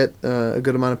you could get a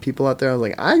good amount of people out there? I was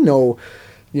like, I know,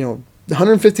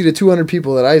 150 to 200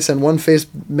 people that I send one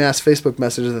mass Facebook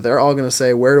message that they're all going to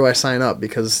say, where do I sign up?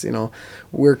 Because,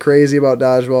 we're crazy about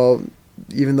dodgeball.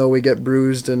 Even though we get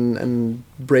bruised and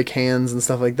break hands and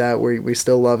stuff like that, we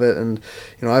still love it. And,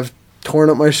 I've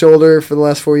torn up my shoulder for the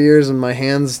last 4 years, and my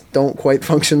hands don't quite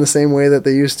function the same way that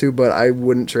they used to, but I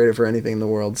wouldn't trade it for anything in the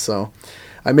world. So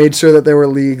I made sure that there were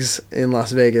leagues in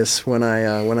Las Vegas when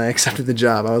I accepted the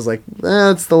job. I was like,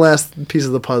 that's the last piece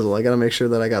of the puzzle. I got to make sure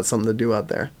that I got something to do out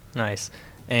there. Nice.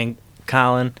 And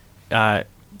Colin,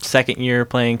 second year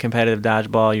playing competitive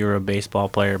dodgeball. You were a baseball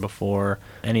player before.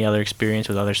 Any other experience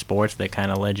with other sports that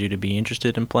kind of led you to be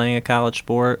interested in playing a college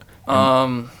sport?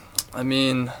 Not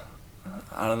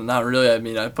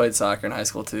really. I played soccer in high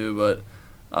school too, but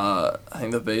I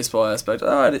think the baseball aspect,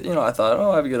 I thought,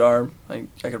 I have a good arm. I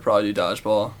could probably do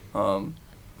dodgeball.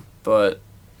 But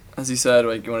as you said,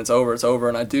 when it's over, it's over.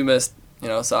 And I do miss,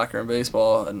 soccer and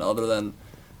baseball. And other than,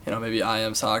 maybe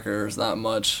IM soccer, there's not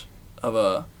much of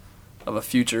a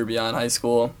future beyond high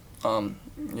school.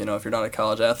 If you're not a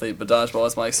college athlete, but dodgeball,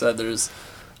 as Mike said, there's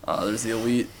the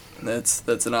elite.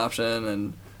 That's an option,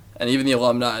 and even the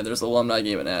alumni. There's an alumni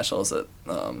game at Nationals that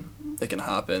they can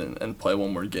hop in and play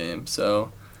one more game.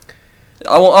 So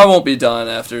I won't be done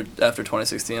after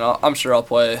 2016. I'm sure I'll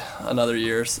play another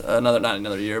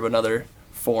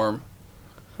form,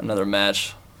 another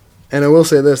match. And I will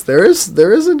say this: there is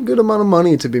a good amount of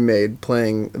money to be made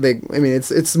playing.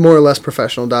 It's more or less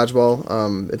professional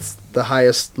dodgeball. It's the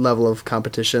highest level of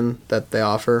competition that they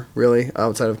offer, really,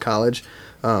 outside of college.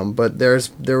 But there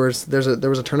was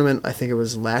a tournament, I think it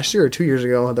was last year or 2 years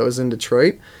ago, that was in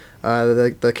Detroit.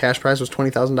 The cash prize was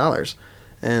 $20,000,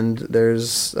 and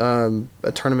there's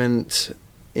a tournament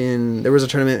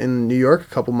in New York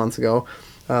a couple months ago.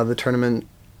 The tournament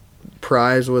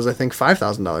prize was, I think,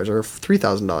 $5,000 or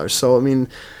 $3,000. So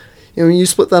you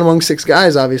split that among 6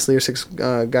 guys, obviously, or 6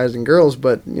 guys and girls,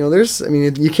 but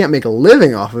you can't make a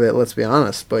living off of it, let's be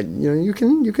honest, but you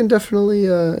can definitely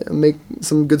make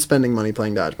some good spending money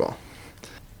playing dodgeball.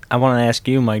 I want to ask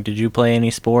you, Mike, did you play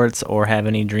any sports or have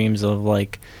any dreams of,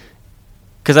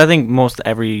 because I think most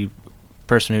every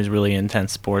person who's really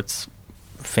intense sports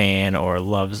fan or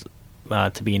loves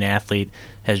to be an athlete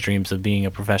has dreams of being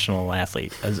a professional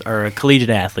athlete, or a collegiate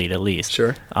athlete at least.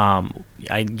 Sure.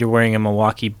 You're wearing a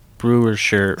Milwaukee Brewers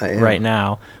shirt right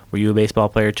now. Were you a baseball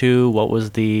player too? What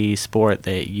was the sport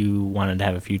that you wanted to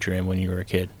have a future in when you were a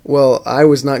kid? Well, I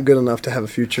was not good enough to have a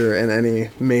future in any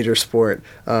major sport.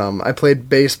 I played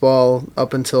baseball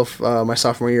up until my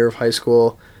sophomore year of high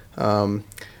school, and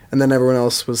then everyone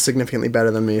else was significantly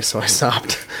better than me, so I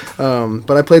stopped.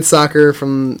 But I played soccer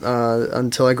from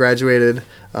until I graduated.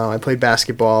 I played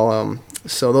basketball.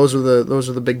 So those were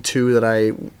the big 2 that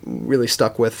I really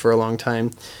stuck with for a long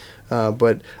time.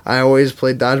 But I always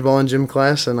played dodgeball in gym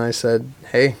class, and I said,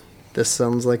 "Hey, this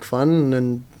sounds like fun,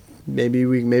 and maybe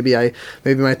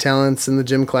my talents in the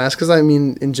gym class." Because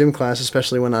in gym class,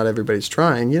 especially when not everybody's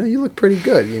trying, you look pretty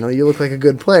good. You look like a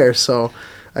good player. So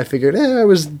I figured, I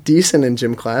was decent in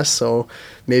gym class, so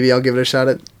maybe I'll give it a shot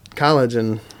at college,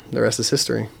 and the rest is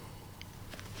history.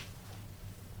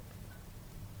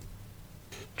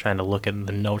 Trying to look at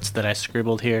the notes that I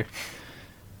scribbled here.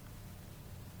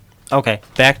 Okay,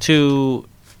 back to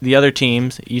the other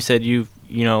teams. You said you've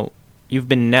been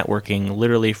networking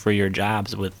literally for your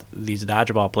jobs with these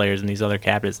dodgeball players and these other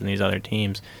captains and these other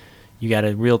teams. You got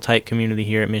a real tight community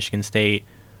here at Michigan State,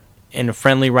 and a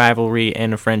friendly rivalry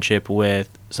and a friendship with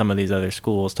some of these other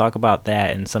schools. Talk about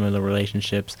that and some of the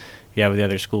relationships you have with the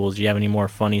other schools. Do you have any more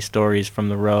funny stories from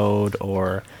the road,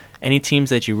 or any teams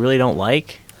that you really don't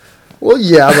like? Well,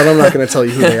 yeah, but I'm not going to tell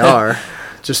you who they are,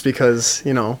 just because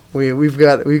we've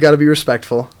got to be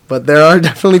respectful. But there are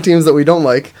definitely teams that we don't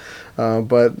like,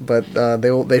 but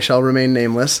they shall remain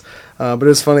nameless. But it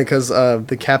was funny because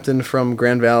the captain from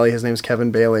Grand Valley, his name's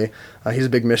Kevin Bailey. He's a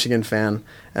big Michigan fan,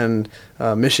 and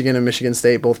Michigan and Michigan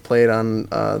State both played in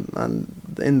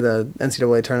the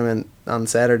NCAA tournament on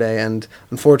Saturday, and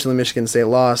unfortunately Michigan State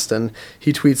lost. And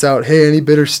he tweets out, "Hey, any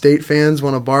Bitter State fans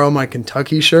want to borrow my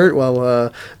Kentucky shirt?"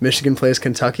 While Michigan plays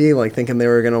Kentucky, like thinking they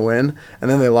were gonna win, and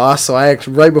then they lost. So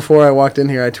right before I walked in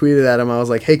here, I tweeted at him. I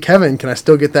was like, "Hey, Kevin, can I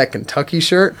still get that Kentucky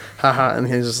shirt?" Haha, and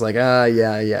he's just like,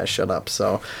 yeah, shut up."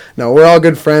 So no, we're all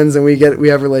good friends, and we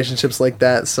have relationships like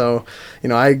that. So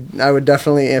I would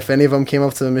definitely, if any of them came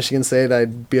up to Michigan State,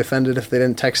 I'd be offended if they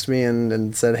didn't text me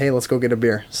and said, "Hey, let's go get a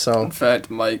beer." So in fact,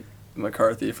 Mike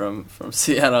McCarthy from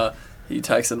Siena, he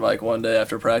texted Mike one day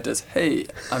after practice, "Hey,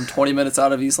 I'm 20 minutes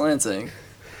out of East Lansing."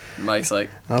 And Mike's like,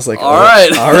 I was like, all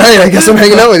right, I guess I'm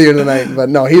hanging out with you tonight. But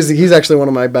no, he's actually one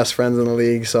of my best friends in the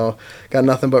league, so got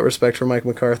nothing but respect for Mike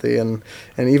McCarthy. And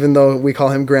even though we call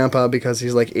him Grandpa because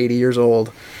he's like 80 years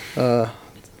old,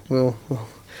 we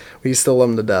still love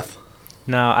him to death.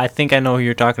 No, I think I know who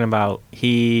you're talking about.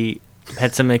 He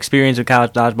had some experience with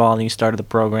college dodgeball, and he started the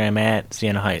program at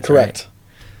Siena Heights. Correct.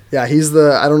 Right?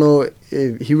 Yeah, I don't know,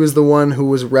 he was the one who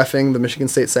was reffing the Michigan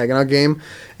State-Saginaw game,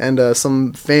 and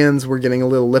some fans were getting a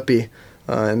little lippy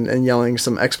and yelling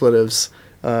some expletives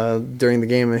during the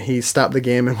game, and he stopped the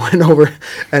game and went over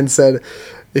and said,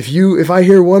 if I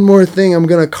hear one more thing, I'm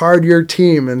going to card your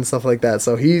team and stuff like that.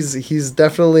 So he's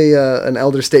definitely an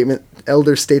elder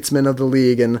statesman of the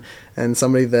league and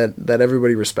somebody that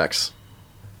everybody respects.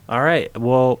 All right,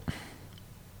 well,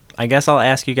 I guess I'll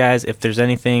ask you guys if there's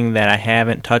anything that I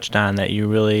haven't touched on that you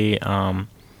really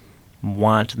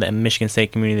want the Michigan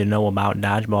State community to know about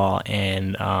dodgeball,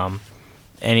 and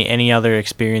any other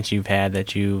experience you've had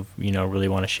that you really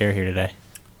want to share here today.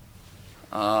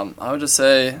 I would just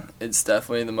say it's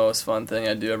definitely the most fun thing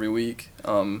I do every week.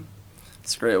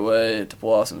 It's a great way to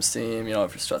pull off some steam. If you're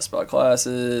stressed about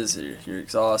classes, you're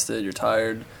exhausted, you're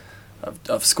tired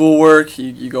of schoolwork,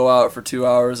 you go out for 2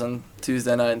 hours on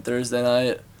Tuesday night and Thursday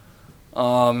night.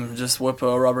 Just whip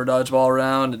a rubber dodgeball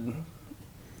around, and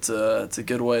it's a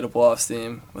good way to pull off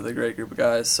steam with a great group of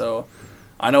guys. So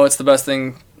I know it's the best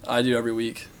thing I do every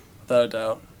week, without a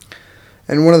doubt.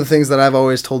 And one of the things that I've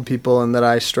always told people and that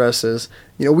I stress is,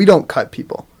 we don't cut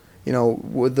people.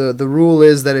 The rule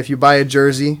is that if you buy a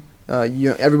jersey,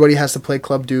 everybody has to play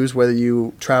club dues whether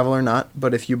you travel or not.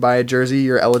 But if you buy a jersey,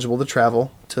 you're eligible to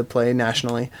travel to play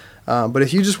nationally. But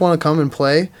if you just want to come and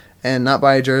play and not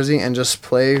buy a jersey and just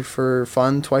play for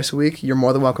fun twice a week, you're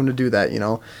more than welcome to do that.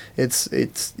 It's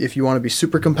if you want to be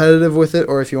super competitive with it,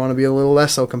 or if you want to be a little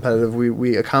less so competitive,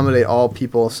 we accommodate all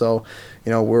people. So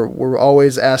we're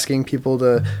always asking people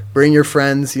to bring your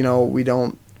friends.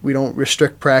 We don't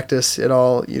restrict practice at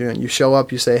all. You show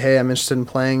up, you say, "Hey, I'm interested in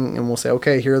playing," and we'll say,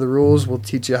 "Okay, here are the rules. We'll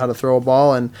teach you how to throw a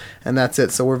ball," and that's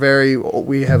it. So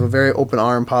we have a very open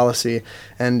arm policy.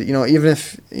 And even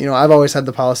if I've always had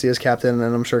the policy as captain,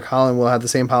 and I'm sure Colin will have the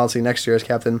same policy next year as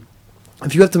captain.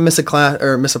 If you have to miss a class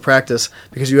or miss a practice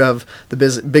because you have the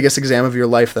biggest exam of your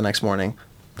life the next morning,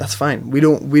 that's fine. We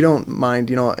don't mind.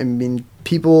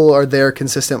 People are there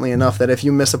consistently enough that if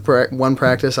you miss one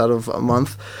practice out of a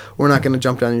month, we're not going to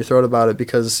jump down your throat about it,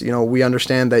 because we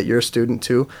understand that you're a student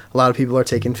too. A lot of people are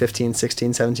taking 15,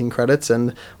 16, 17 credits,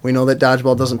 and we know that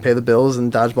dodgeball doesn't pay the bills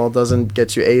and dodgeball doesn't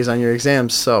get you A's on your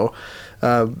exams. So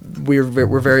we're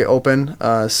very open.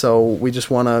 So we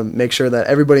just want to make sure that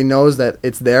everybody knows that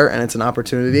it's there and it's an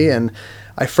opportunity. And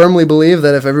I firmly believe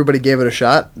that if everybody gave it a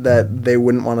shot, that they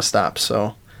wouldn't want to stop.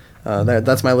 So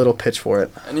that's my little pitch for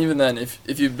it. And even then,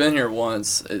 if you've been here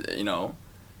once,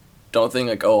 don't think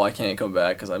like, "Oh, I can't come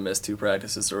back because I missed 2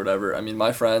 practices or whatever." I mean,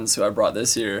 my friends who I brought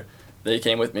this year, they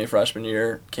came with me freshman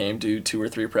year, came to 2 or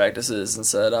 3 practices and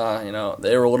said,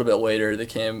 they were a little bit later. They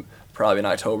came probably in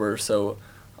October, so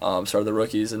started the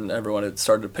rookies, and everyone had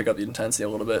started to pick up the intensity a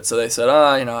little bit. So they said,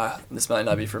 this might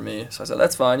not be for me. So I said,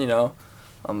 that's fine,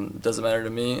 it doesn't matter to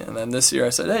me. And then this year I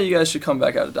said, "Hey, you guys should come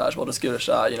back out of dodgeball, just give it a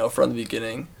shot, from the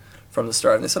beginning, from the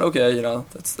start." And they said, "Okay,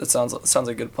 that sounds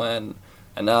like a good plan."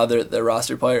 And now they're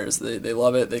roster players. They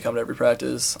love it. They come to every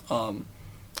practice.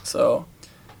 So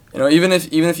even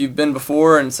if you've been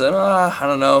before and said, I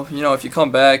don't know, if you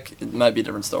come back, it might be a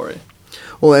different story.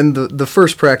 Well, and the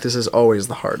first practice is always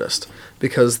the hardest,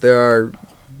 because there are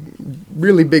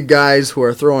really big guys who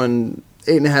are throwing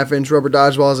 8.5-inch rubber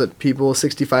dodgeballs at people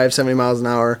 65, 70 miles an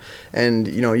hour, and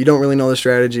you don't really know the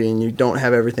strategy, and you don't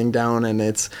have everything down, and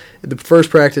it's the first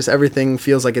practice, everything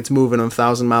feels like it's moving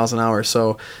 1,000 miles an hour.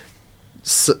 So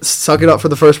suck it up for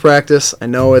the first practice. I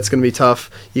know it's going to be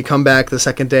tough. You come back the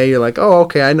second day, you're like, oh,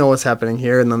 okay, I know what's happening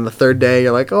here. And then the third day,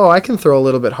 you're like, oh, I can throw a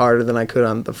little bit harder than I could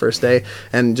on the first day.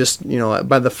 And just,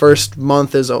 by the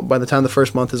time the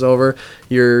first month is over,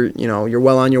 you're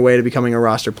well on your way to becoming a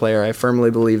roster player. I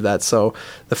firmly believe that. So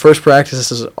the first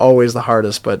practice is always the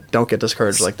hardest, but don't get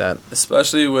discouraged like that.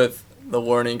 Especially with the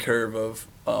learning curve of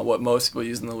what most people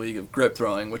use in the league of grip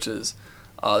throwing, which is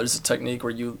there's a technique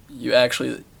where you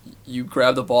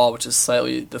grab the ball, which is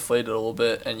slightly deflated a little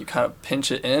bit, and you kind of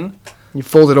pinch it in. You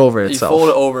fold it over itself. You fold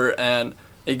it over, and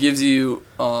it gives you,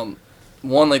 the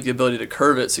ability to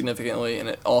curve it significantly, and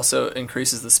it also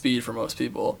increases the speed for most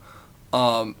people.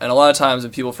 And a lot of times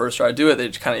when people first try to do it, they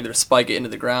just kind of either spike it into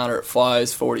the ground or it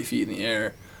flies 40 feet in the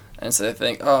air. And so they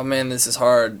think, oh, man, this is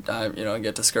hard, and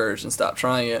get discouraged and stop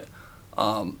trying it.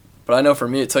 But I know for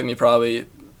me, it took me probably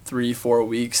 3-4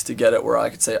 weeks to get it where I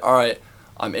could say, all right,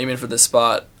 I'm aiming for this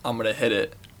spot, I'm going to hit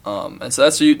it. And so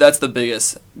that's the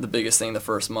biggest thing the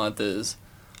first month is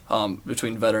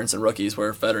between veterans and rookies,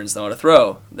 where veterans know how to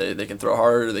throw. They can throw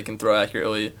hard, they can throw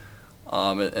accurately,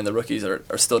 and the rookies are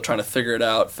still trying to figure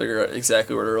out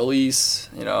exactly where to release,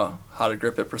 how to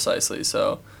grip it precisely.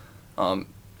 So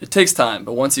it takes time,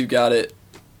 but once you got it,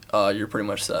 you're pretty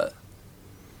much set.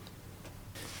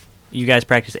 You guys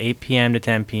practice 8 p.m. to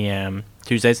 10 p.m.,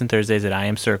 Tuesdays and Thursdays at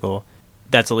IM Circle.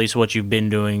 That's at least what you've been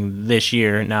doing this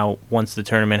year. Now, once the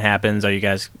tournament happens, are you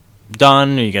guys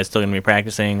done? Are you guys still going to be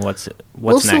practicing? What's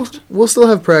next? We'll still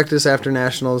have practice after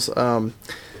nationals.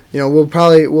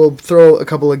 We'll throw a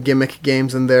couple of gimmick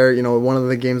games in there. One of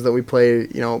the games that we play,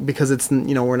 because it's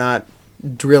we're not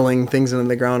drilling things into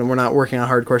the ground and we're not working on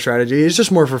hardcore strategy. It's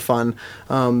just more for fun.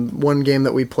 One game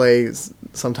that we play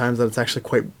sometimes that it's actually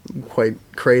quite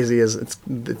crazy is it's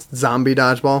zombie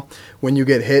dodgeball. When you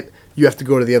get hit, you have to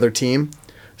go to the other team.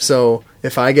 So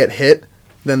if I get hit,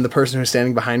 then the person who's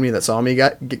standing behind me that saw me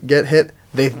get hit,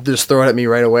 they just throw it at me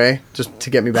right away just to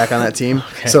get me back on that team.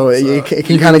 Okay. So it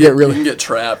can kind of get really... You can get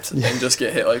trapped and just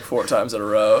get hit like 4 times in a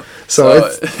row.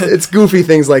 So it's goofy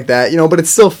things like that, but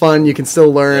it's still fun. You can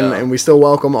still learn, and we still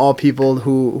welcome all people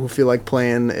who feel like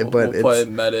playing. But we'll play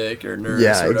medic or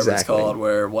nurse or whatever it's called,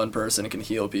 where one person can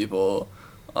heal people.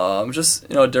 Just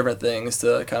different things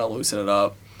to kind of loosen it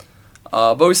up.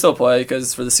 But we still play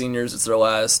because for the seniors, it's their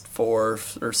last 4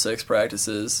 or 6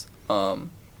 practices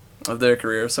of their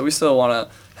career. So we still want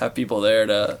to have people there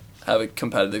to have a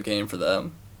competitive game for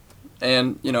them.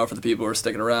 And, for the people who are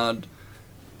sticking around,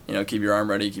 keep your arm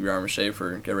ready, keep your arm in shape,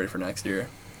 get ready for next year.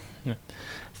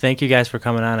 Thank you guys for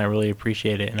coming on. I really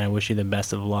appreciate it, and I wish you the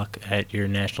best of luck at your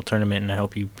national tournament, and I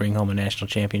hope you bring home a national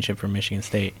championship for Michigan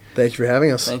State. Thank you for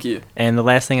having us. Thank you. And the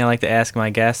last thing I like to ask my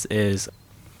guests is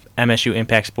MSU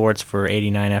Impact Sports for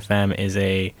 89 FM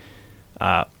is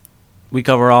we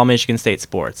cover all Michigan State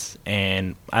sports,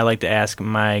 and I like to ask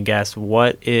my guests,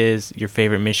 what is your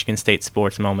favorite Michigan State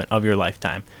sports moment of your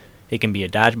lifetime? It can be a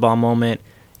dodgeball moment.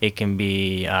 It can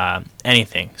be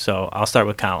anything. So I'll start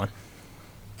with Colin.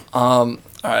 All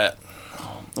right.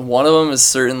 One of them is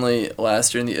certainly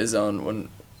last year in the Izzone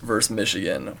versus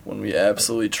Michigan when we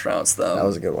absolutely trounced them. That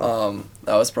was a good one.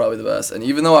 That was probably the best. And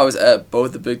even though I was at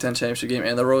both the Big Ten Championship game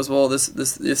and the Rose Bowl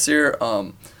this year,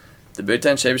 the Big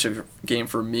Ten Championship game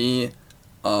for me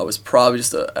was probably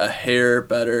just a hair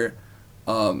better.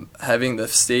 Having the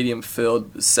stadium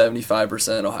filled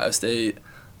 75% Ohio State,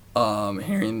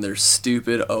 hearing their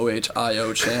stupid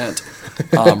OHIO chant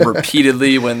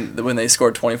repeatedly when they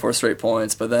scored 24 straight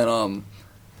points, but then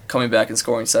coming back and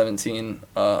scoring 17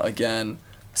 again.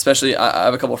 Especially, I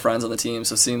have a couple friends on the team,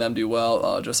 so seeing them do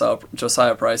well.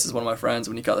 Josiah Price is one of my friends.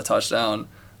 When he got the touchdown,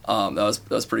 that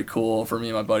was pretty cool for me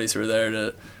and my buddies who were there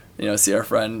to see our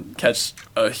friend catch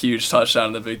a huge touchdown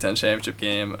in the Big Ten Championship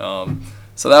game.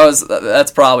 So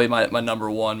that's probably my number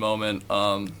one moment.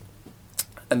 And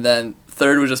then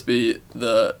third would just be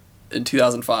in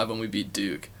 2005 when we beat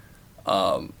Duke.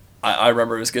 I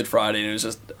remember it was Good Friday,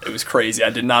 and it was crazy. I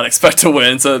did not expect to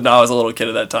win, so now I was a little kid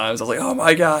at that time. So I was like, oh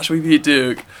my gosh, we beat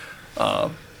Duke.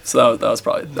 So that was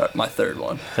probably my third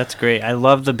one. That's great. I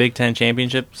love the Big Ten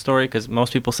Championship story because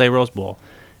most people say Rose Bowl.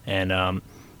 And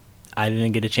I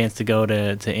didn't get a chance to go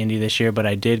to Indy this year, but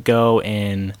I did go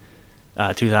in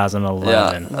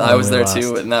 2011. Yeah, I was there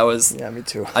too, and that was... Yeah, me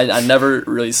too. I never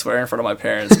really swear in front of my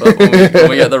parents, but when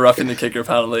we got the roughing the kicker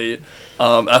penalty,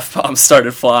 F-bomb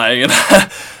started flying, and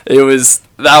that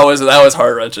was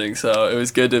heart-wrenching, so it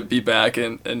was good to be back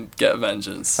and get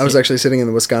vengeance. I was actually sitting in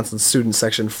the Wisconsin student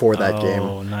section for that game.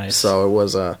 Oh, nice. So it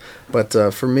was...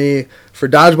 But for me, for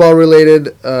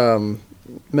dodgeball-related...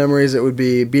 memories, it would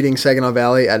be beating Saginaw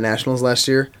Valley at Nationals last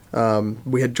year.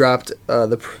 We had dropped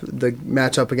the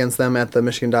matchup against them at the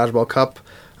Michigan Dodgeball Cup.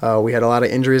 We had a lot of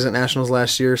injuries at Nationals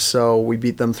last year, so we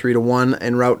beat them 3-1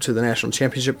 en route to the national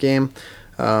championship game.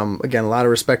 Again, a lot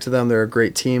of respect to them. They're a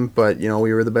great team, but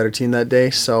we were the better team that day,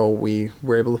 so we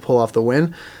were able to pull off the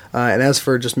win. And as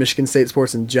for just Michigan State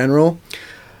sports in general,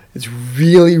 it's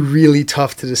really, really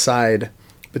tough to decide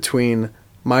between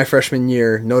my freshman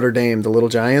year, Notre Dame, the Little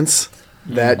Giants.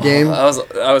 That game,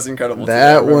 that was incredible.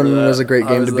 That one was a great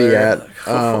game to be at.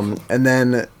 And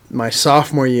then my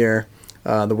sophomore year,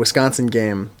 the Wisconsin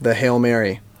game, the Hail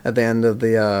Mary at the end of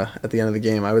the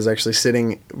game. I was actually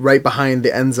sitting right behind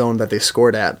the end zone that they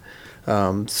scored at.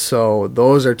 So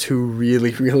those are two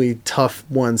really, really tough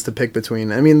ones to pick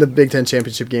between. I mean, the Big Ten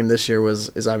championship game this year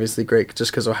is obviously great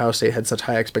just because Ohio State had such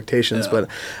high expectations. Yeah. But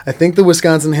I think the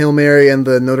Wisconsin Hail Mary and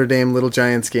the Notre Dame Little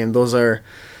Giants game, those are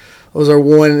 1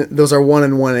 and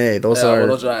 1A.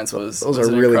 Little Giants was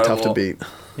really tough to beat.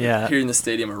 Yeah, hearing the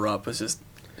stadium erupt was just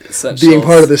essential. Being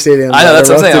part of the stadium. I know, that's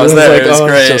what I'm saying. I was there. It was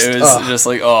great. It was just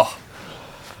like, oh.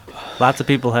 Lots of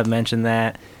people have mentioned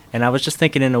that, and I was just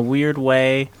thinking in a weird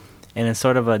way, and in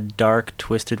sort of a dark,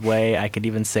 twisted way, I could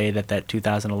even say that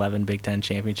 2011 Big Ten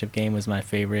championship game was my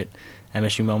favorite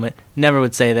MSU moment. Never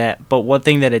would say that, but one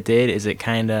thing that it did is it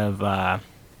kind of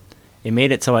it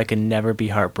made it so I could never be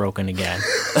heartbroken again.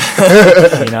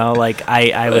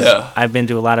 I've been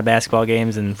to a lot of basketball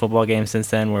games and football games since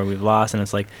then where we've lost, and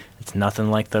it's nothing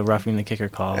like the roughing the kicker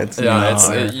call. There's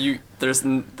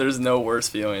no worse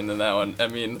feeling than that one. I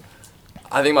mean,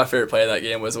 I think my favorite play of that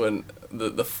game was when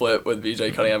the flip with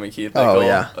BJ Cunningham and Keith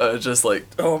Nichol. Just like,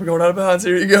 I'm going out of bounds.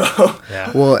 Here you go.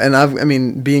 Yeah. Well, and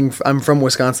I'm from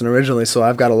Wisconsin originally, so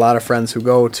I've got a lot of friends who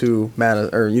go to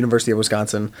University of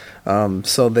Wisconsin.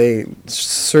 So they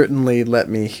certainly let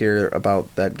me hear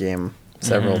about that game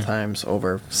several times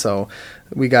over. So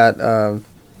we got,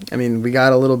 we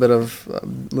got a little bit of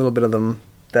them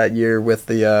that year with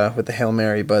the Hail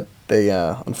Mary, but they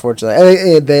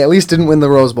unfortunately they at least didn't win the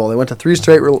Rose Bowl. They went to 3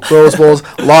 straight Rose Bowls,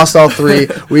 lost all 3.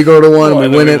 We go to one, we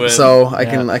win it. So I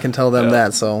can tell them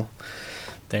that. So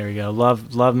there we go.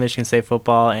 Love Michigan State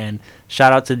football, and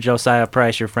shout out to Josiah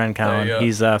Price, your friend Colin.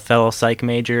 He's a fellow psych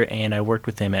major, and I worked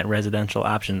with him at Residential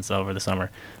Options over the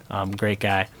summer. Great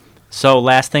guy. So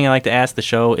last thing I like to ask, the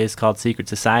show is called Secret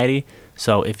Society.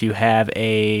 So if you have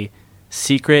a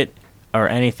secret or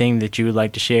anything that you would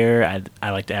like to share,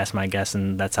 I like to ask my guests,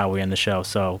 and that's how we end the show.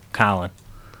 So, Colin.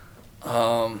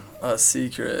 A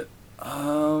secret.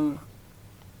 Here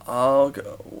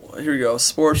we go.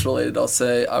 Sports related, I'll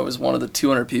say I was one of the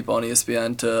 200 people on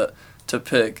ESPN to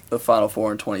pick the Final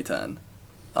Four in 2010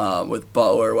 with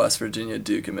Butler, West Virginia,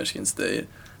 Duke, and Michigan State.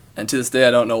 And to this day,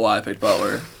 I don't know why I picked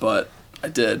Butler, but I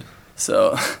did.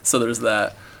 So there's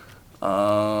that.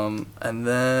 And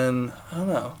then, I don't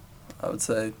know. I would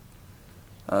say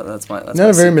that's not a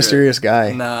very secret. Mysterious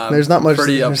guy. Nah, there's not much.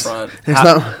 Pretty upfront.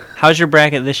 How's your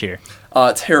bracket this year?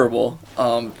 Terrible.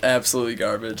 Absolutely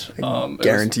garbage. I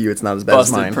guarantee you it's not as bad as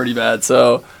mine. Pretty bad.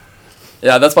 So,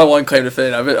 yeah, that's my one claim to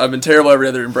fame. I've been terrible every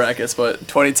other in brackets, but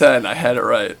 2010 I had it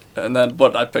right,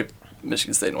 but I picked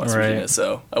Michigan State and West Virginia,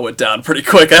 so I went down pretty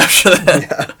quick after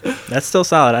that. Yeah. That's still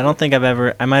solid. I don't think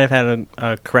I might have had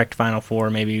a correct Final Four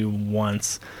maybe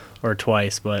once or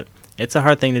twice, but it's a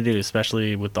hard thing to do,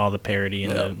 especially with all the parity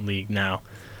in the league now. All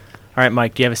right,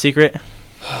 Mike, do you have a secret?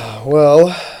 Well,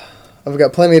 I've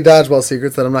got plenty of dodgeball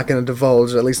secrets that I'm not going to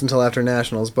divulge, at least until after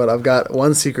Nationals, but I've got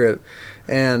one secret,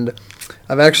 and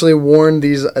I've actually worn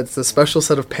these. It's a special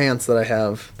set of pants that I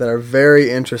have that are very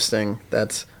interesting.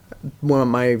 That's one of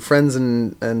my friends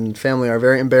and family are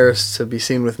very embarrassed to be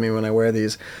seen with me when I wear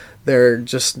these. They're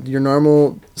just your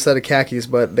normal set of khakis,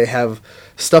 but they have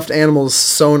stuffed animals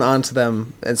sewn onto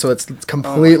them, and so it's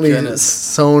completely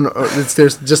sewn.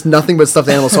 There's just nothing but stuffed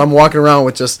animals. So I'm walking around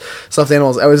with just stuffed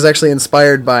animals. I was actually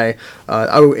inspired by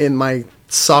in my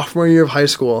sophomore year of high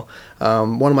school.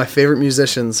 One of my favorite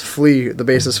musicians, Flea, the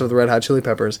bassist for the Red Hot Chili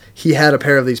Peppers, he had a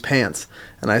pair of these pants,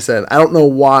 and I said, I don't know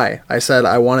why. I said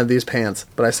I wanted these pants,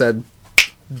 but I said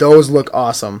those look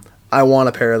awesome. I want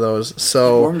a pair of those.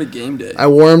 So you wore them to game day. I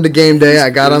wore them to game day. I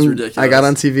got on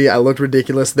TV. I looked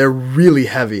ridiculous. They're really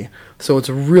heavy, so it's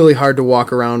really hard to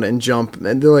walk around and jump.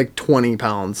 And they're like 20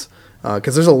 pounds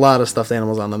because there's a lot of stuffed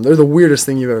animals on them. They're the weirdest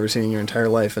thing you've ever seen in your entire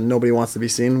life, and nobody wants to be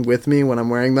seen with me when I'm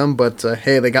wearing them. But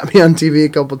hey, they got me on TV a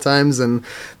couple times, and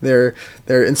they're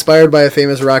inspired by a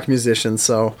famous rock musician,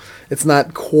 so it's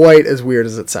not quite as weird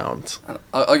as it sounds.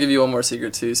 I'll give you one more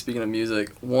secret too. Speaking of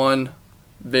music, one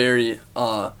very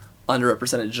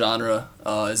underrepresented genre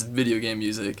is video game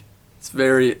music. It's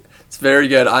very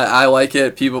good. I like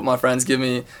it. My friends give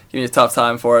me a tough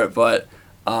time for it, but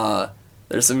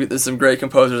there's some great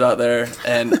composers out there,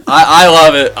 and I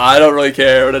love it. I don't really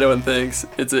care what anyone thinks.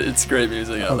 It's great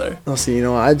music out there. Oh, see,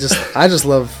 I just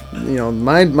love,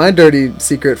 my dirty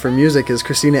secret for music is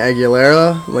Christina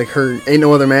Aguilera, like her "Ain't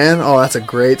No Other Man." Oh, that's a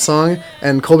great song.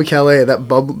 And Colby Calais, that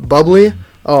bubbly.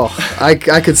 Oh, I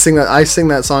could sing that. I sing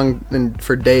that song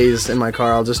for days in my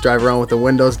car. I'll just drive around with the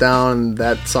windows down and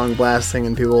that song blasting,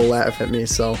 and people will laugh at me.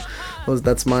 So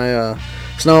that's my.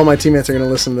 So now all my teammates are going to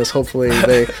listen to this. Hopefully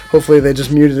they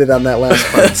just muted it on that last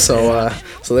part, so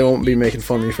they won't be making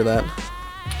fun of me for that.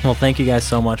 Well, thank you guys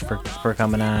so much for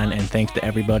coming on, and thanks to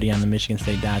everybody on the Michigan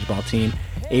State Dodgeball team.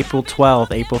 April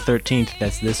 12th, April 13th,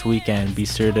 that's this weekend. Be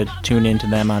sure to tune in to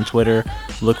them on Twitter.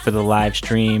 Look for the live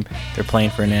stream. They're playing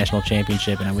for a national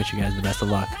championship, and I wish you guys the best of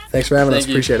luck. Thanks for having us.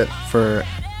 Appreciate it. For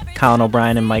Colin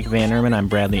O'Brien and Mike Van Erman, I'm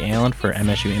Bradley Allen for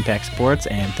MSU Impact Sports,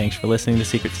 and thanks for listening to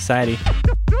Secret Society.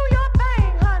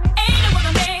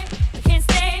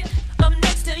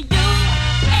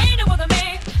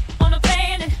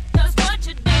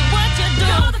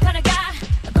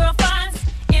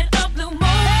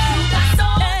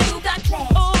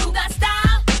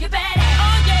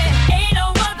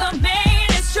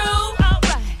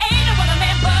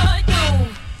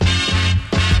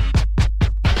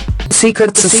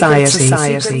 Secret Society.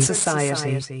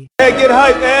 Hey, get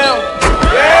hype now.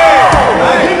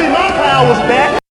 Yeah. Give me my powers back.